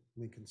a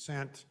Lincoln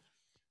cent.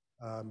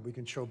 We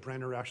can show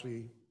Brenner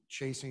actually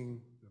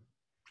chasing,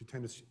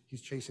 pretend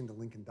he's chasing the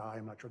Lincoln die.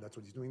 I'm not sure that's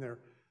what he's doing there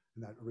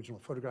in that original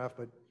photograph,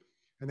 but,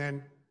 and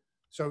then,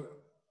 so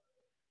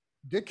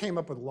Dick came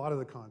up with a lot of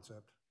the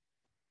concept.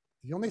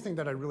 The only thing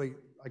that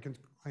I can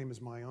claim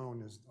as my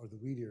own are the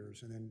wheat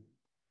ears, and then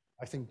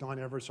I think Don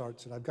Everhart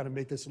said, I've got to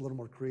make this a little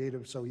more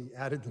creative, so he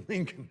added the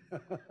Lincoln.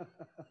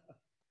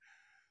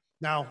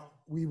 Now,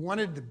 we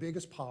wanted the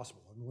biggest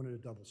possible, and we wanted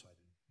it double-sided.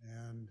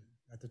 And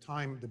at the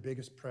time, the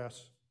biggest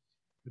press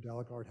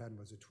Medallic Art had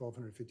was a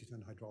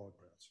 1,250-ton hydraulic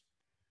press.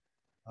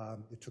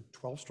 It took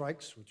 12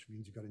 strikes, which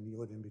means you got to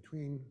kneel it in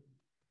between.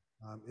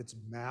 It's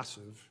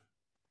massive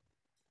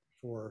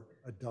for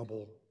a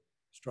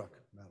double-struck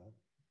metal.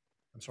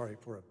 I'm sorry,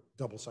 for a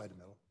double-sided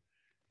metal.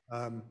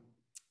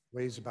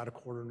 Weighs about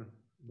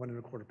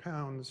 1.25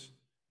 pounds.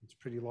 It's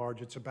pretty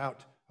large. It's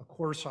about a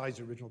quarter size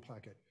the original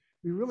plaquette.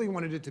 We really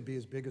wanted it to be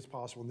as big as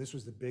possible, and this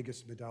was the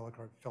biggest Medallic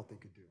Art felt they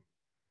could do.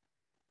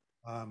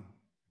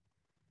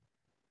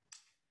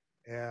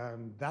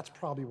 And that's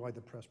probably why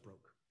the press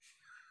broke.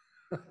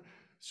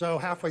 So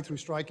halfway through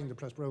striking, the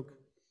press broke.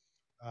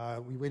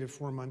 We waited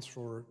 4 months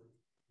for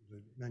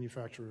the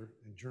manufacturer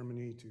in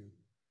Germany to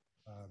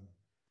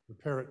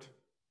repair it.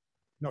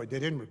 No, they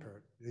didn't repair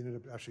it. They ended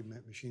up actually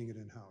machining it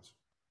in-house.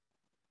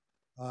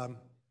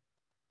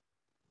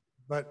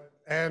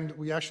 And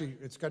we actually,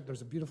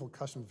 there's a beautiful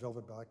custom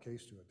velvet black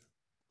case to it.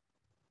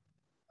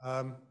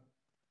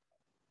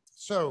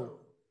 So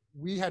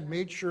we had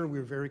made sure we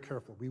were very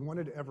careful. We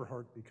wanted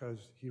Everhart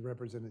because he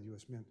represented the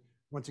US Mint.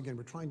 Once again,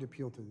 we're trying to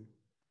appeal to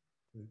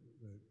the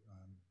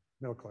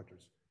metal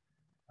collectors.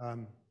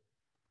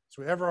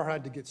 So Everhart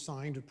had to get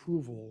signed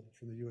approval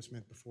from the US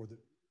Mint before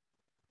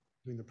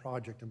doing the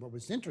project. And what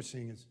was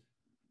interesting is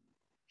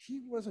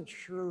he wasn't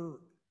sure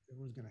it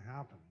was going to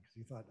happen because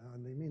he thought, oh,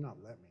 they may not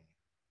let me.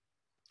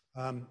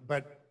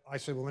 But I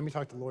said, well, let me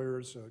talk to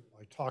lawyers.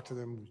 I talked to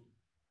them, we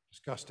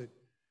discussed it.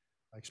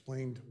 I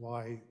explained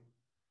why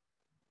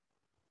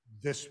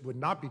this would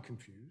not be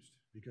confused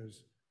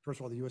because, first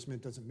of all, the US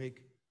Mint doesn't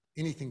make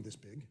anything this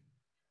big.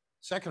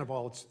 Second of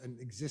all, it's an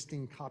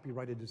existing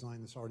copyrighted design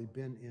that's already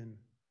been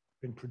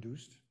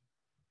produced.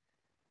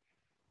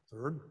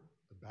 Third,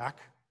 the back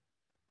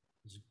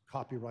is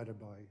copyrighted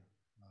by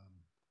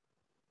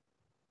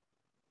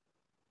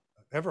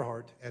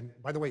Everhart. And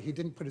by the way, he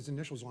didn't put his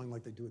initials on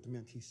like they do at the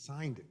Mint. He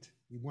signed it.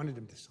 We wanted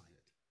him to sign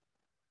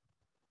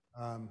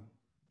it.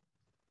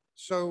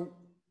 So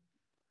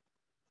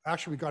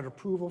actually, we got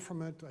approval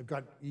from it. I've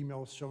got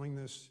emails showing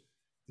this.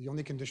 The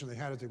only condition they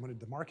had is they wanted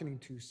the marketing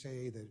to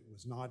say that it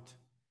was not,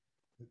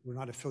 that we're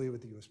not affiliated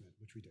with the US Mint,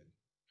 which we did.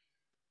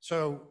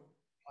 So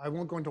I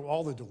won't go into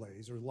all the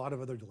delays. There are a lot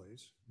of other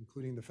delays,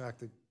 including the fact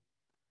that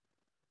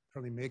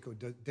apparently Mako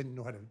didn't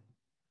know how to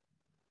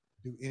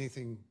do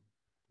anything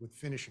with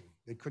finishing.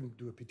 They couldn't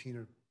do a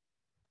patina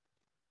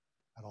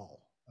at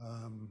all.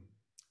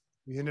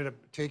 We ended up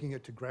taking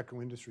it to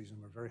Greco Industries,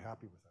 and we're very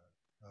happy with that.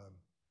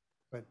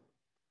 But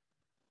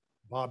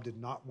Bob did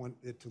not want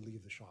it to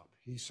leave the shop.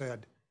 He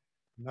said,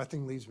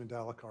 nothing leaves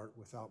medallic art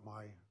without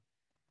my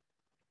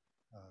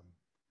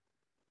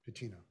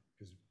patina,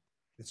 because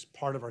it's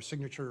part of our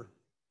signature,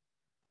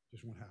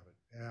 just won't have it.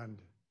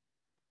 And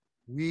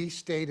we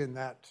stayed in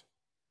that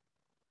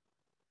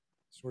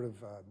sort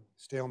of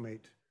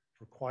stalemate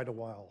for quite a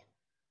while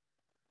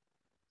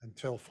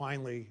until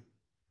finally,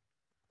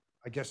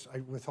 I guess I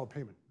withheld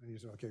payment. And he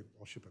said, okay,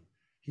 I'll ship them.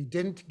 He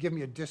didn't give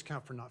me a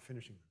discount for not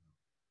finishing them.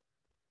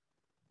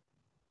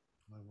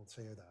 I will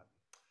say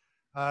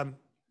that.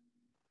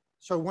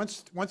 So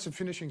once the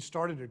finishing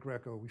started at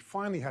Greco, we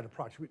finally had a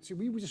product. See,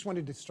 we just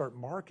wanted to start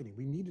marketing.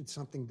 We needed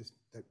something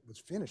that was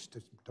finished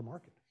to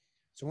market.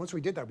 So once we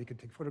did that, we could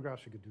take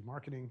photographs, we could do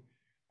marketing.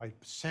 I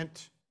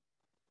sent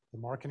the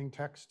marketing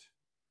text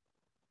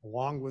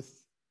along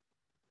with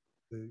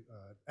the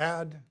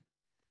ad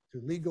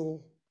to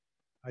legal.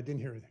 I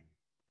didn't hear anything.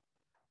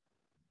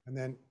 And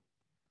then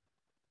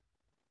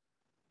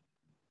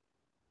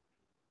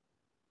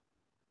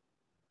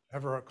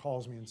Everhart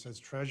calls me and says,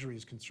 Treasury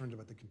is concerned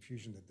about the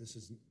confusion that this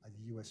is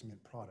a US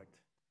Mint product,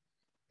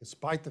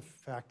 despite the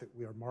fact that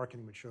our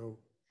marketing would show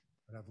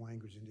that have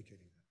language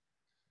indicating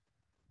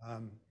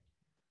that.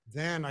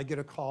 Then I get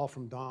a call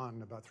from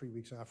Don about 3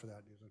 weeks after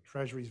that.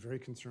 Treasury is very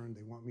concerned.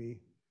 They want me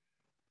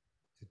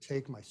to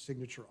take my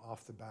signature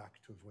off the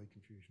back to avoid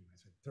confusion. I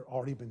said, they're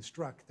already been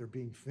struck. They're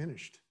being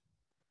finished.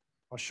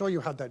 I'll show you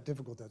how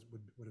difficult that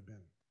would have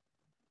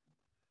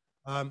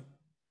been.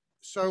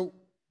 So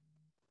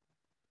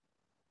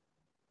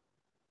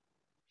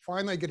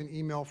finally, I get an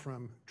email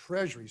from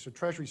Treasury. So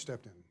Treasury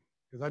stepped in,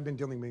 because I've been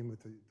dealing mainly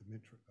with the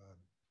Mint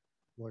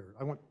lawyer.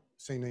 I won't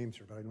say names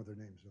here, but I know their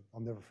names. I'll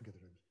never forget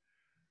their names.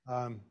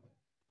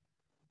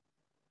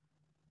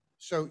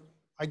 So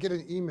I get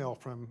an email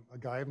from a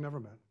guy I've never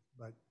met,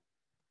 but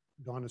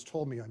Don has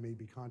told me I may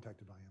be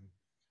contacted by him,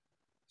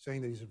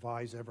 saying that he's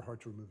advised Everhart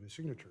to remove his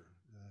signature.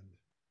 And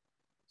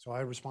so I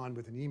respond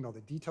with an email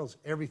that details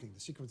everything, the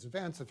sequence of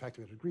events, the fact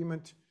we had an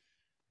agreement,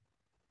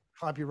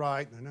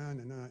 copyright,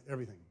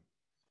 everything.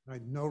 And I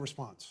had no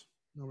response,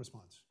 no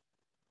response.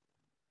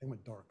 They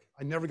went dark.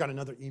 I never got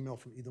another email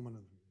from either one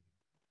of them.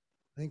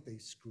 I think they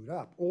screwed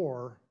up,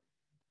 or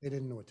they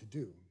didn't know what to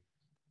do.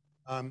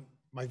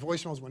 My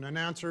voicemails went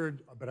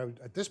unanswered, but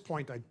at this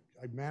point, I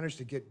managed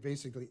to get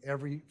basically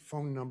every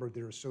phone number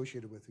they're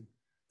associated with,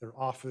 their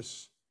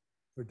office,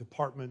 their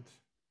department,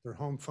 their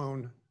home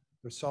phone,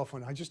 their cell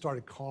phone. I just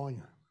started calling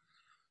them.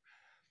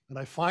 And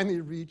I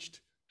finally reached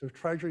the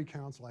Treasury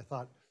Counsel. I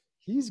thought,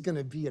 he's going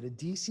to be at a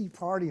DC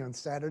party on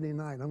Saturday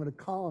night. I'm going to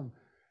call him,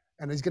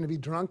 and he's going to be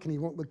drunk, and he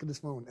won't look at his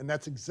phone. And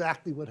that's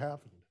exactly what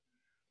happened.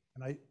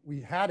 And we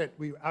had it.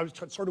 I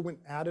sort of went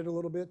at it a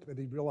little bit, but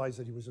he realized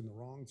that he was in the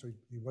wrong, so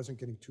he wasn't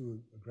getting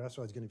too aggressive.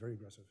 I was getting very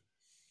aggressive.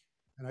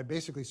 And I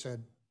basically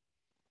said,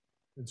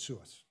 then sue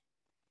us,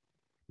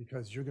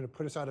 because you're going to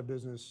put us out of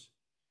business.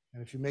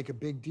 And if you make a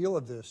big deal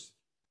of this,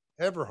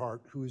 Everhart,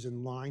 who is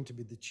in line to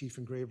be the chief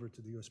engraver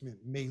to the US Mint,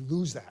 may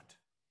lose that.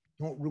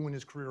 Don't ruin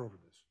his career over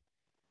this.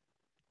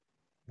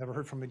 Never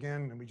heard from him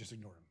again, and we just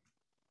ignored him.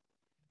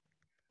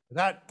 But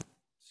that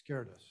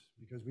scared us,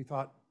 because we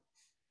thought,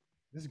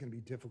 this is going to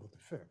be difficult to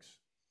fix.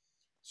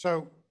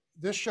 So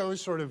this shows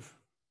sort of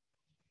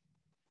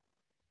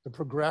the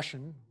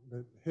progression,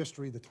 the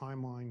history, the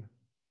timeline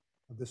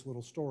of this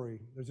little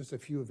story. There's just a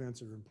few events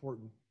that are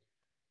important.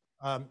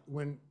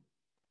 When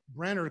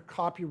Brenner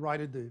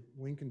copyrighted the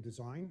Lincoln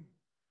design,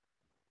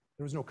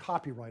 there was no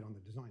copyright on the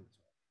design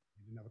itself.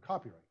 He didn't have a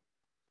copyright.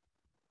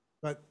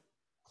 But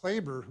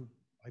Kleber, who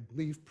I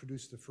believe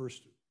produced the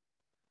first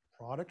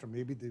product, or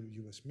maybe the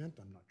US Mint,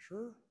 I'm not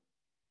sure.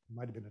 It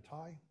might have been a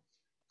tie.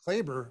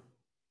 Kleber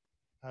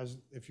has,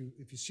 if you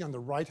see on the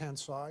right-hand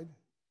side,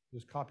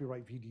 there's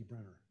copyright VD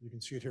Brenner. You can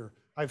see it here.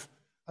 I've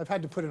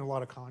had to put in a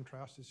lot of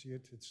contrast to see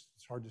it. It's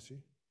hard to see.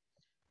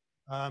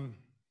 And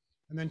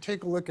then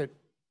take a look at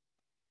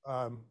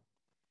Don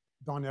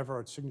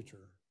Everhart's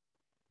signature.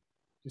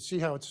 You see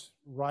how it's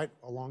right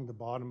along the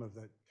bottom of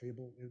that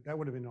table? That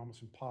would have been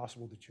almost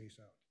impossible to chase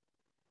out.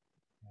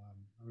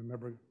 I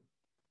remember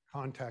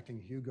contacting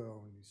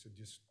Hugo, and he said,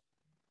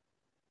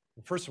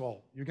 well, first of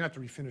all, you're going to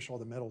have to refinish all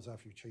the metals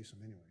after you chase them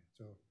anyway.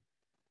 So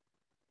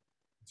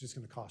it's just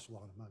going to cost a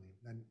lot of money.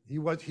 And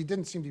he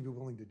didn't seem to be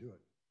willing to do it.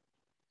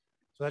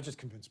 So that just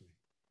convinced me.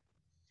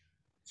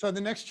 So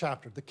the next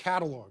chapter, the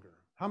cataloger.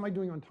 How am I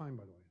doing on time,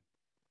 by the way?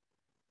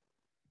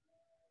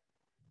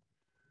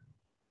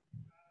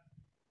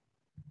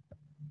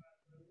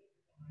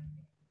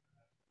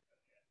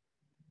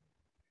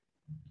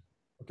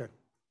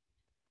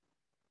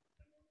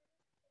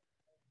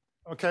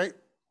 Okay.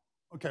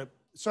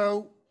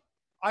 So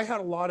I had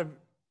a lot of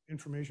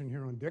information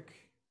here on Dick.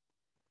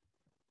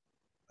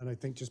 And I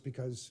think just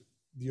because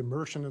the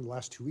immersion in the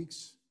last 2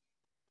 weeks.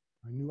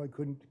 I knew I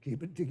couldn't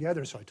keep it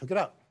together, so I took it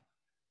out.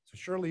 So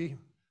Shirley,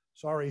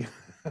 sorry.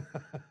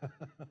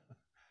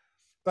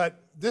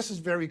 But this is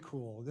very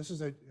cool. This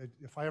is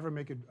if I ever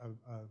make a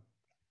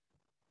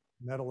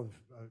medal of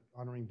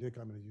honoring Dick,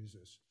 I'm going to use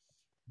this.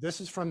 This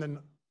is from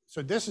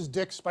so this is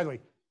Dick's, by the way,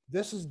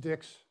 this is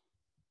Dick's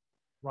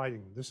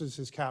writing. This is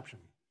his caption.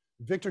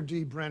 Victor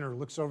D. Brenner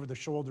looks over the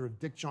shoulder of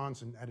Dick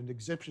Johnson at an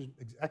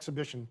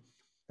exhibition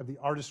of the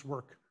artist's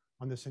work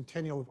on the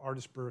centennial of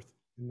artist's birth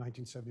in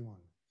 1971.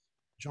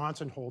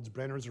 Johnson holds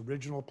Brenner's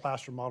original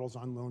plaster models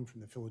on loan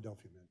from the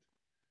Philadelphia Mint.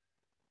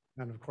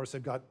 And of course, they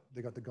got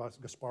the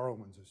Gasparo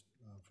ones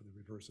for the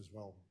reverse as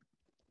well.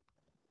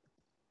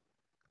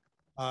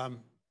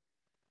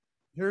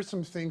 Here's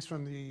some things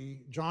from the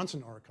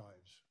Johnson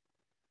archives.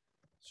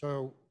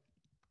 So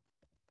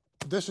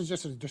this is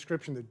just a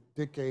description that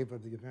Dick gave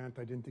of the event.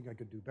 I didn't think I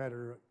could do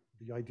better.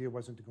 The idea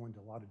wasn't to go into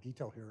a lot of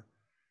detail here,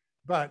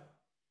 but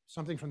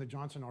something from the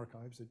Johnson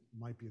archives that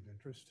might be of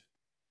interest.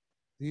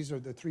 These are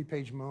the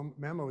 3-page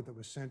memo that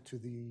was sent to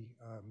the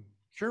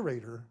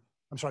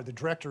the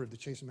director of the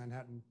Chase of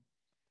Manhattan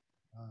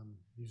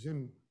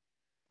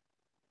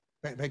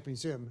Bank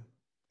Museum,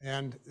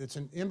 and it's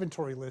an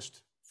inventory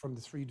list from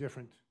the 3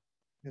 different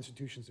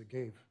institutions that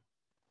gave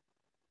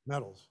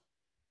medals.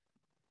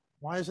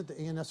 Why is it the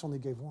ANS only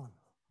gave 1?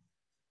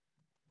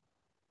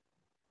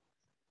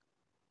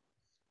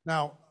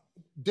 Now,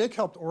 Dick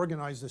helped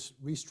organize this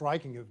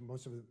restriking of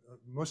most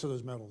of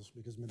those medals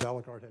because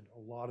medallic art had a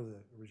lot of the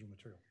original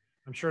material.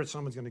 I'm sure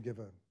someone's going to give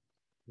a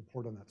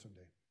report on that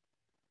someday.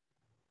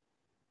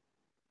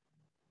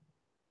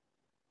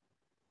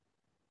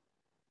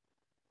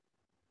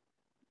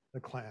 The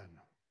clan.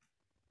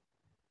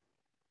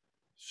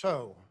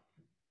 So,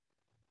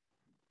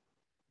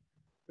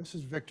 this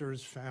is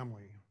Victor's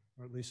family,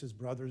 or at least his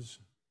brothers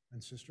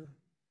and sister.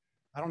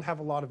 I don't have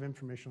a lot of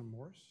information on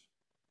Morris.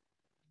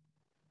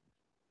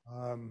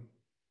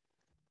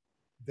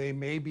 There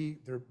may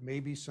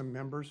be some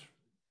members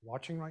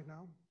watching right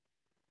now.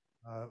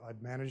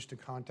 I've managed to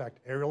contact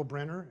Ariel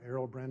Brenner.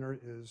 Ariel Brenner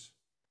is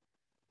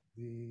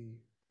the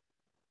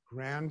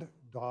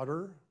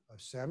granddaughter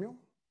of Samuel.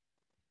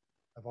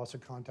 I've also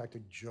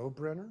contacted Joe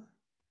Brenner.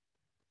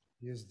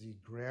 He is the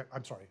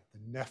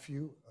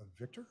nephew of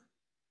Victor.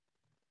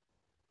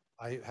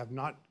 I have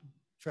not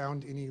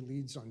found any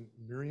leads on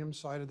Miriam's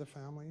side of the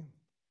family.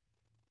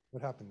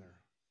 What happened there?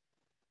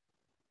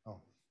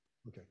 Oh,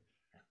 okay.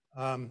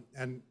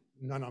 And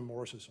none on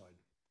Morris's side.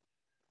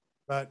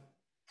 But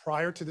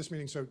prior to this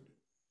meeting, so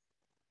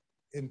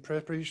in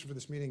preparation for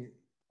this meeting,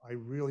 I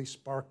really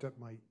sparked up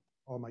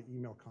all my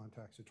email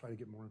contacts to try to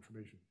get more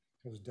information.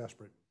 I was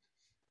desperate.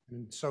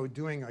 And in so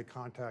doing, I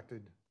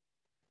contacted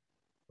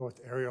both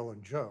Ariel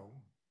and Joe,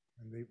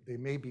 and they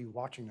may be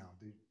watching now.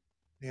 The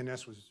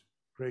ANS was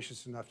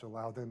gracious enough to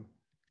allow them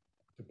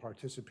to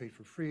participate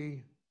for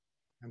free,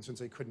 and since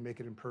they couldn't make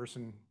it in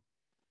person,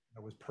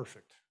 that was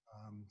perfect.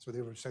 So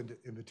they were sent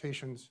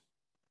invitations.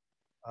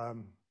 Oh,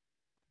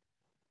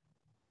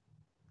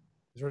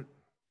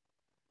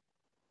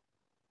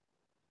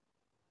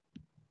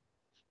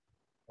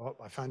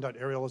 I found out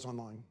Ariel is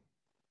online.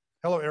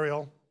 Hello,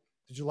 Ariel.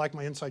 Did you like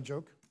my inside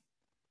joke?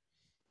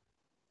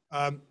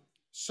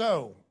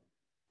 So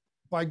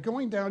by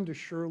going down to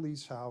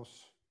Shirley's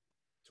house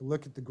to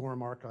look at the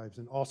Gorham archives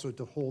and also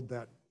to hold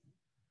that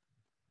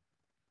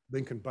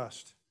Lincoln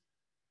bust,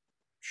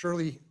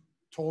 Shirley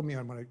told me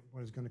when I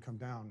was going to come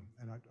down,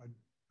 and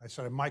I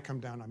said I might come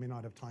down. I may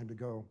not have time to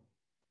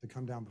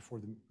come down before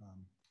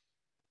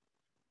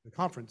the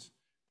conference.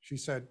 She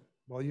said,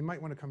 well, you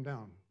might want to come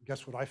down.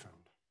 Guess what I found?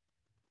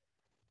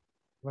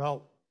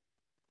 Well,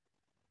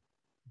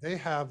 they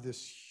have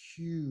this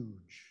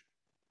huge,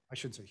 I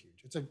should say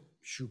huge, it's a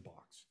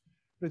shoebox,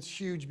 but it's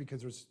huge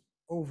because there's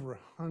over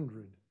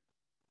 100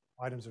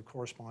 items of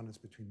correspondence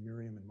between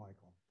Miriam and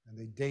Michael, and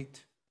they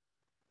date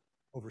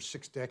over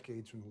 6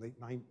 decades from the late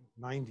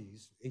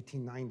 90s,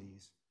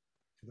 1890s,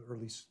 to the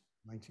early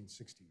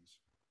 1960s.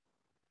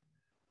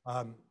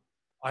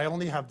 I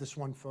only have this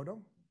one photo.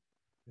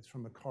 It's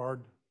from a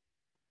card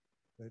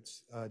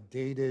that's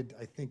dated,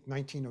 I think,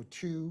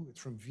 1902. It's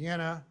from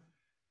Vienna.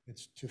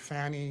 It's to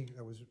Fanny,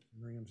 that was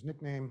Miriam's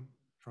nickname,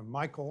 from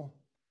Michael.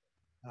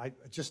 And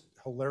it's just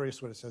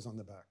hilarious what it says on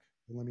the back.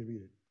 And let me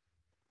read it.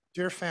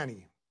 Dear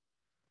Fanny,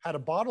 had a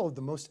bottle of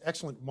the most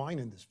excellent wine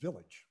in this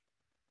village,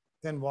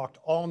 then walked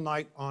all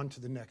night on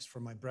to the next for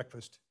my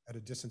breakfast at a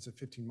distance of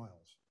 15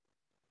 miles,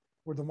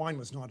 where the wine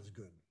was not as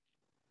good.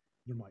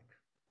 Your Mike.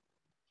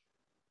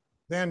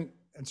 Then,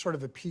 and sort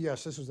of a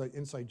PS, this was an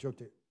inside joke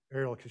to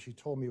Ariel because she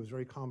told me it was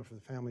very common for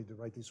the family to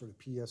write these sort of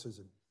PSs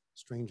at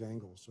strange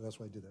angles, so that's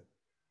why I did that.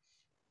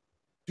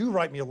 Do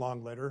write me a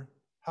long letter.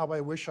 How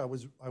I wish I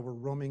were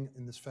roaming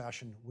in this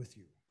fashion with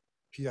you.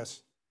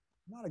 P.S.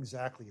 Not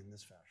exactly in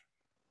this fashion.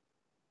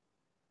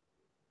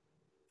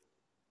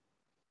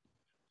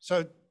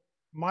 So,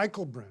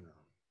 Michael Brenner.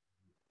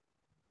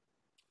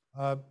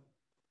 I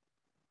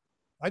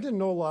didn't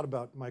know a lot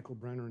about Michael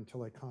Brenner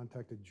until I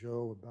contacted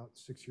Joe about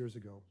 6 years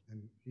ago,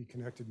 and he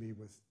connected me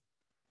with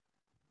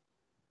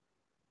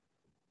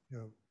you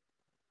know,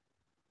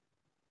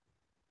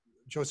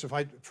 Joseph,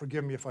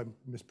 forgive me if I'm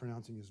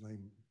mispronouncing his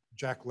name,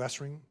 Jack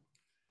Lessring.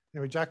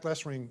 Anyway, Jack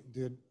Lessring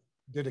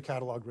did a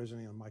catalog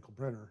resonating on Michael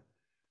Brenner.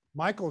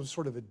 Michael is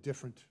sort of a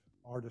different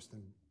artist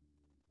than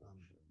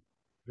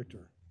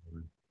Victor.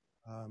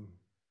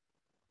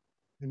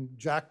 In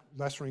Jack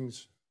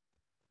Lessering's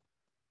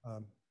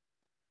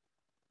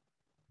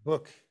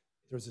book,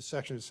 there's a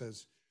section that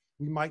says,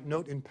 we might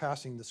note in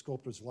passing the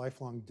sculptor's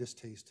lifelong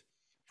distaste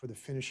for the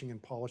finishing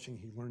and polishing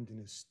he learned in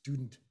his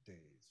student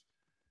days.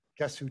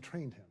 Guess who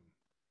trained him?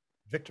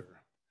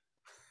 Victor.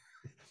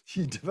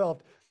 He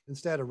developed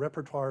instead a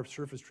repertoire of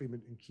surface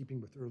treatment in keeping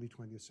with early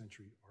 20th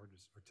century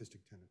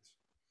artistic tenets.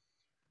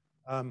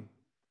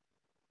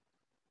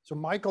 So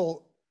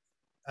Michael,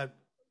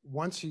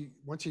 once he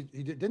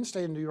didn't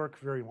stay in New York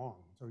very long.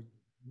 So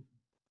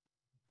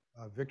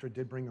Victor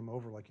did bring him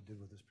over like he did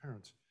with his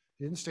parents.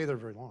 He didn't stay there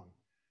very long.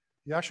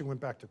 He actually went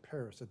back to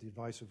Paris at the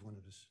advice of one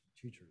of his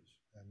teachers.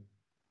 And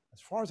as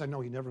far as I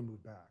know, he never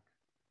moved back.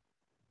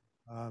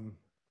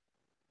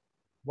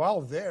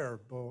 While there,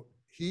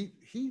 he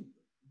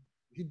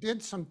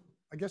did some,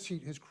 I guess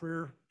his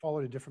career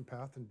followed a different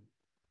path than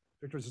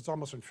Victor's. It's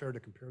almost unfair to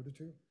compare the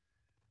two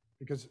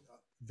because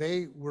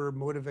they were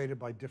motivated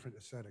by different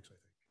aesthetics, I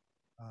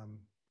think.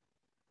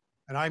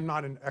 And I'm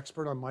not an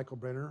expert on Michael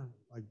Brenner.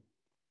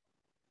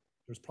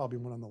 There's probably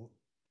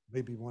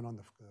maybe one on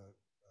the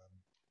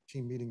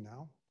team meeting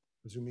now,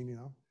 the Zoom meeting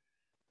now.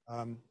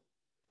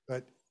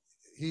 But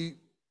he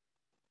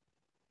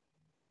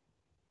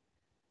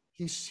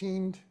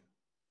seemed,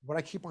 what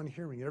I keep on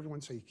hearing,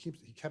 everyone say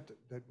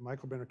that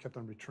Michael Brenner kept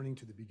on returning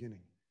to the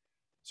beginning.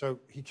 So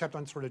he kept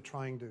on sort of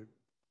trying to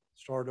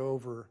start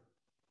over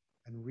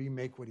and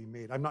remake what he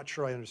made. I'm not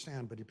sure I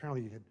understand, but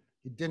apparently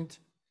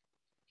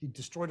he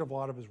destroyed a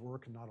lot of his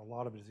work and not a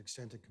lot of it is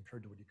extended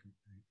compared to what he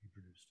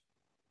produced.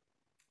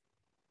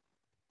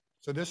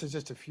 So this is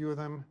just a few of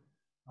them.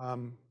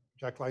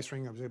 Jack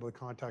Lessring, I was able to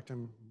contact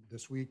him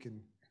this week and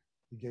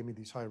he gave me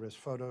these high-res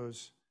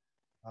photos.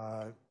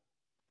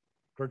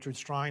 Gertrude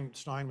Stein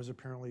was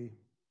apparently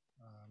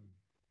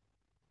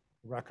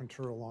a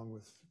raconteur along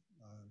with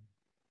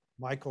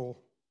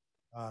Michael.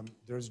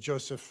 There's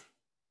Joseph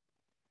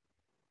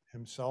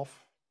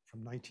himself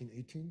from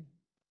 1918.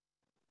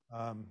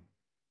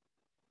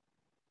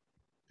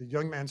 The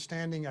Young Man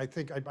Standing, I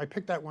think, I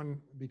picked that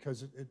one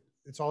because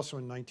it's also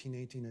in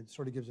 1918. It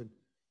sort of gives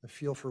a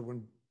feel for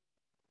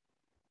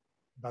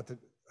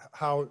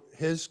how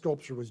his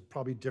sculpture was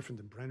probably different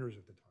than Brenner's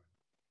at the time.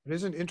 But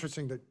isn't it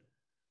interesting that,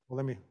 well,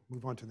 let me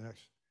move on to the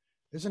next.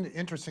 Isn't it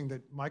interesting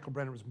that Michael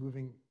Brenner was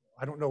moving,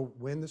 I don't know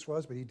when this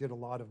was, but he did a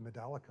lot of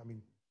metal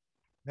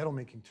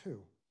making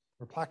too,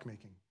 or plaque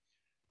making.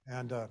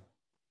 And I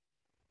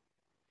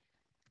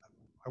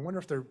wonder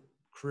if their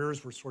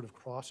careers were sort of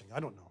crossing. I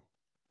don't know.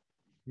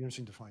 Be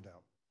interesting to find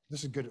out. This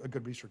is a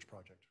good research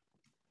project.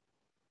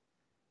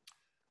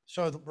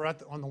 So we're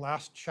on the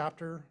last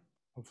chapter.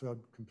 Hopefully I'll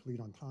complete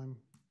on time.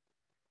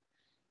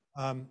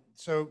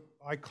 So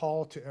I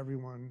call to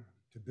everyone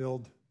to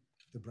build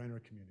the Brenner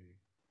community,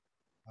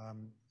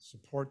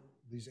 support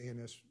these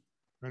ANS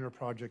Brenner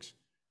projects,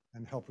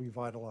 and help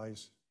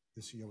revitalize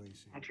the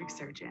COAC. Pediatric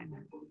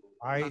surgeon.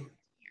 I am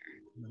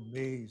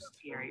amazed.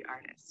 Apiary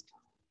artist.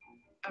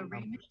 A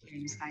Raymond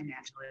James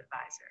financial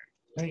advisor.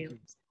 Thank you.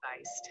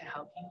 Advice to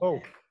help you Oh,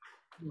 live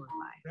your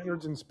life.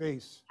 standards in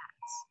space.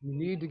 You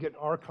need to get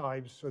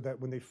archives so that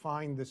when they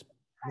find this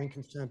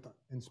Lincoln Cent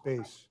in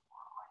space,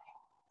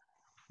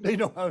 they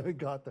know how it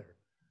got there.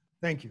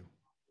 Thank you.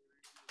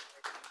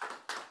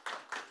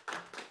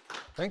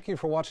 Thank you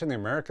for watching the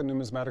American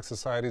Numismatic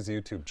Society's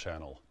YouTube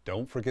channel.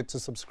 Don't forget to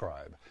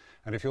subscribe.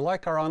 And if you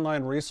like our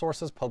online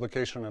resources,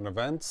 publication, and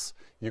events,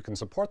 you can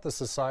support the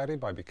Society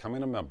by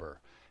becoming a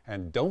member.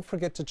 And don't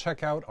forget to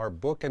check out our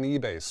book and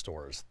eBay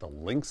stores. The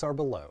links are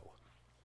below.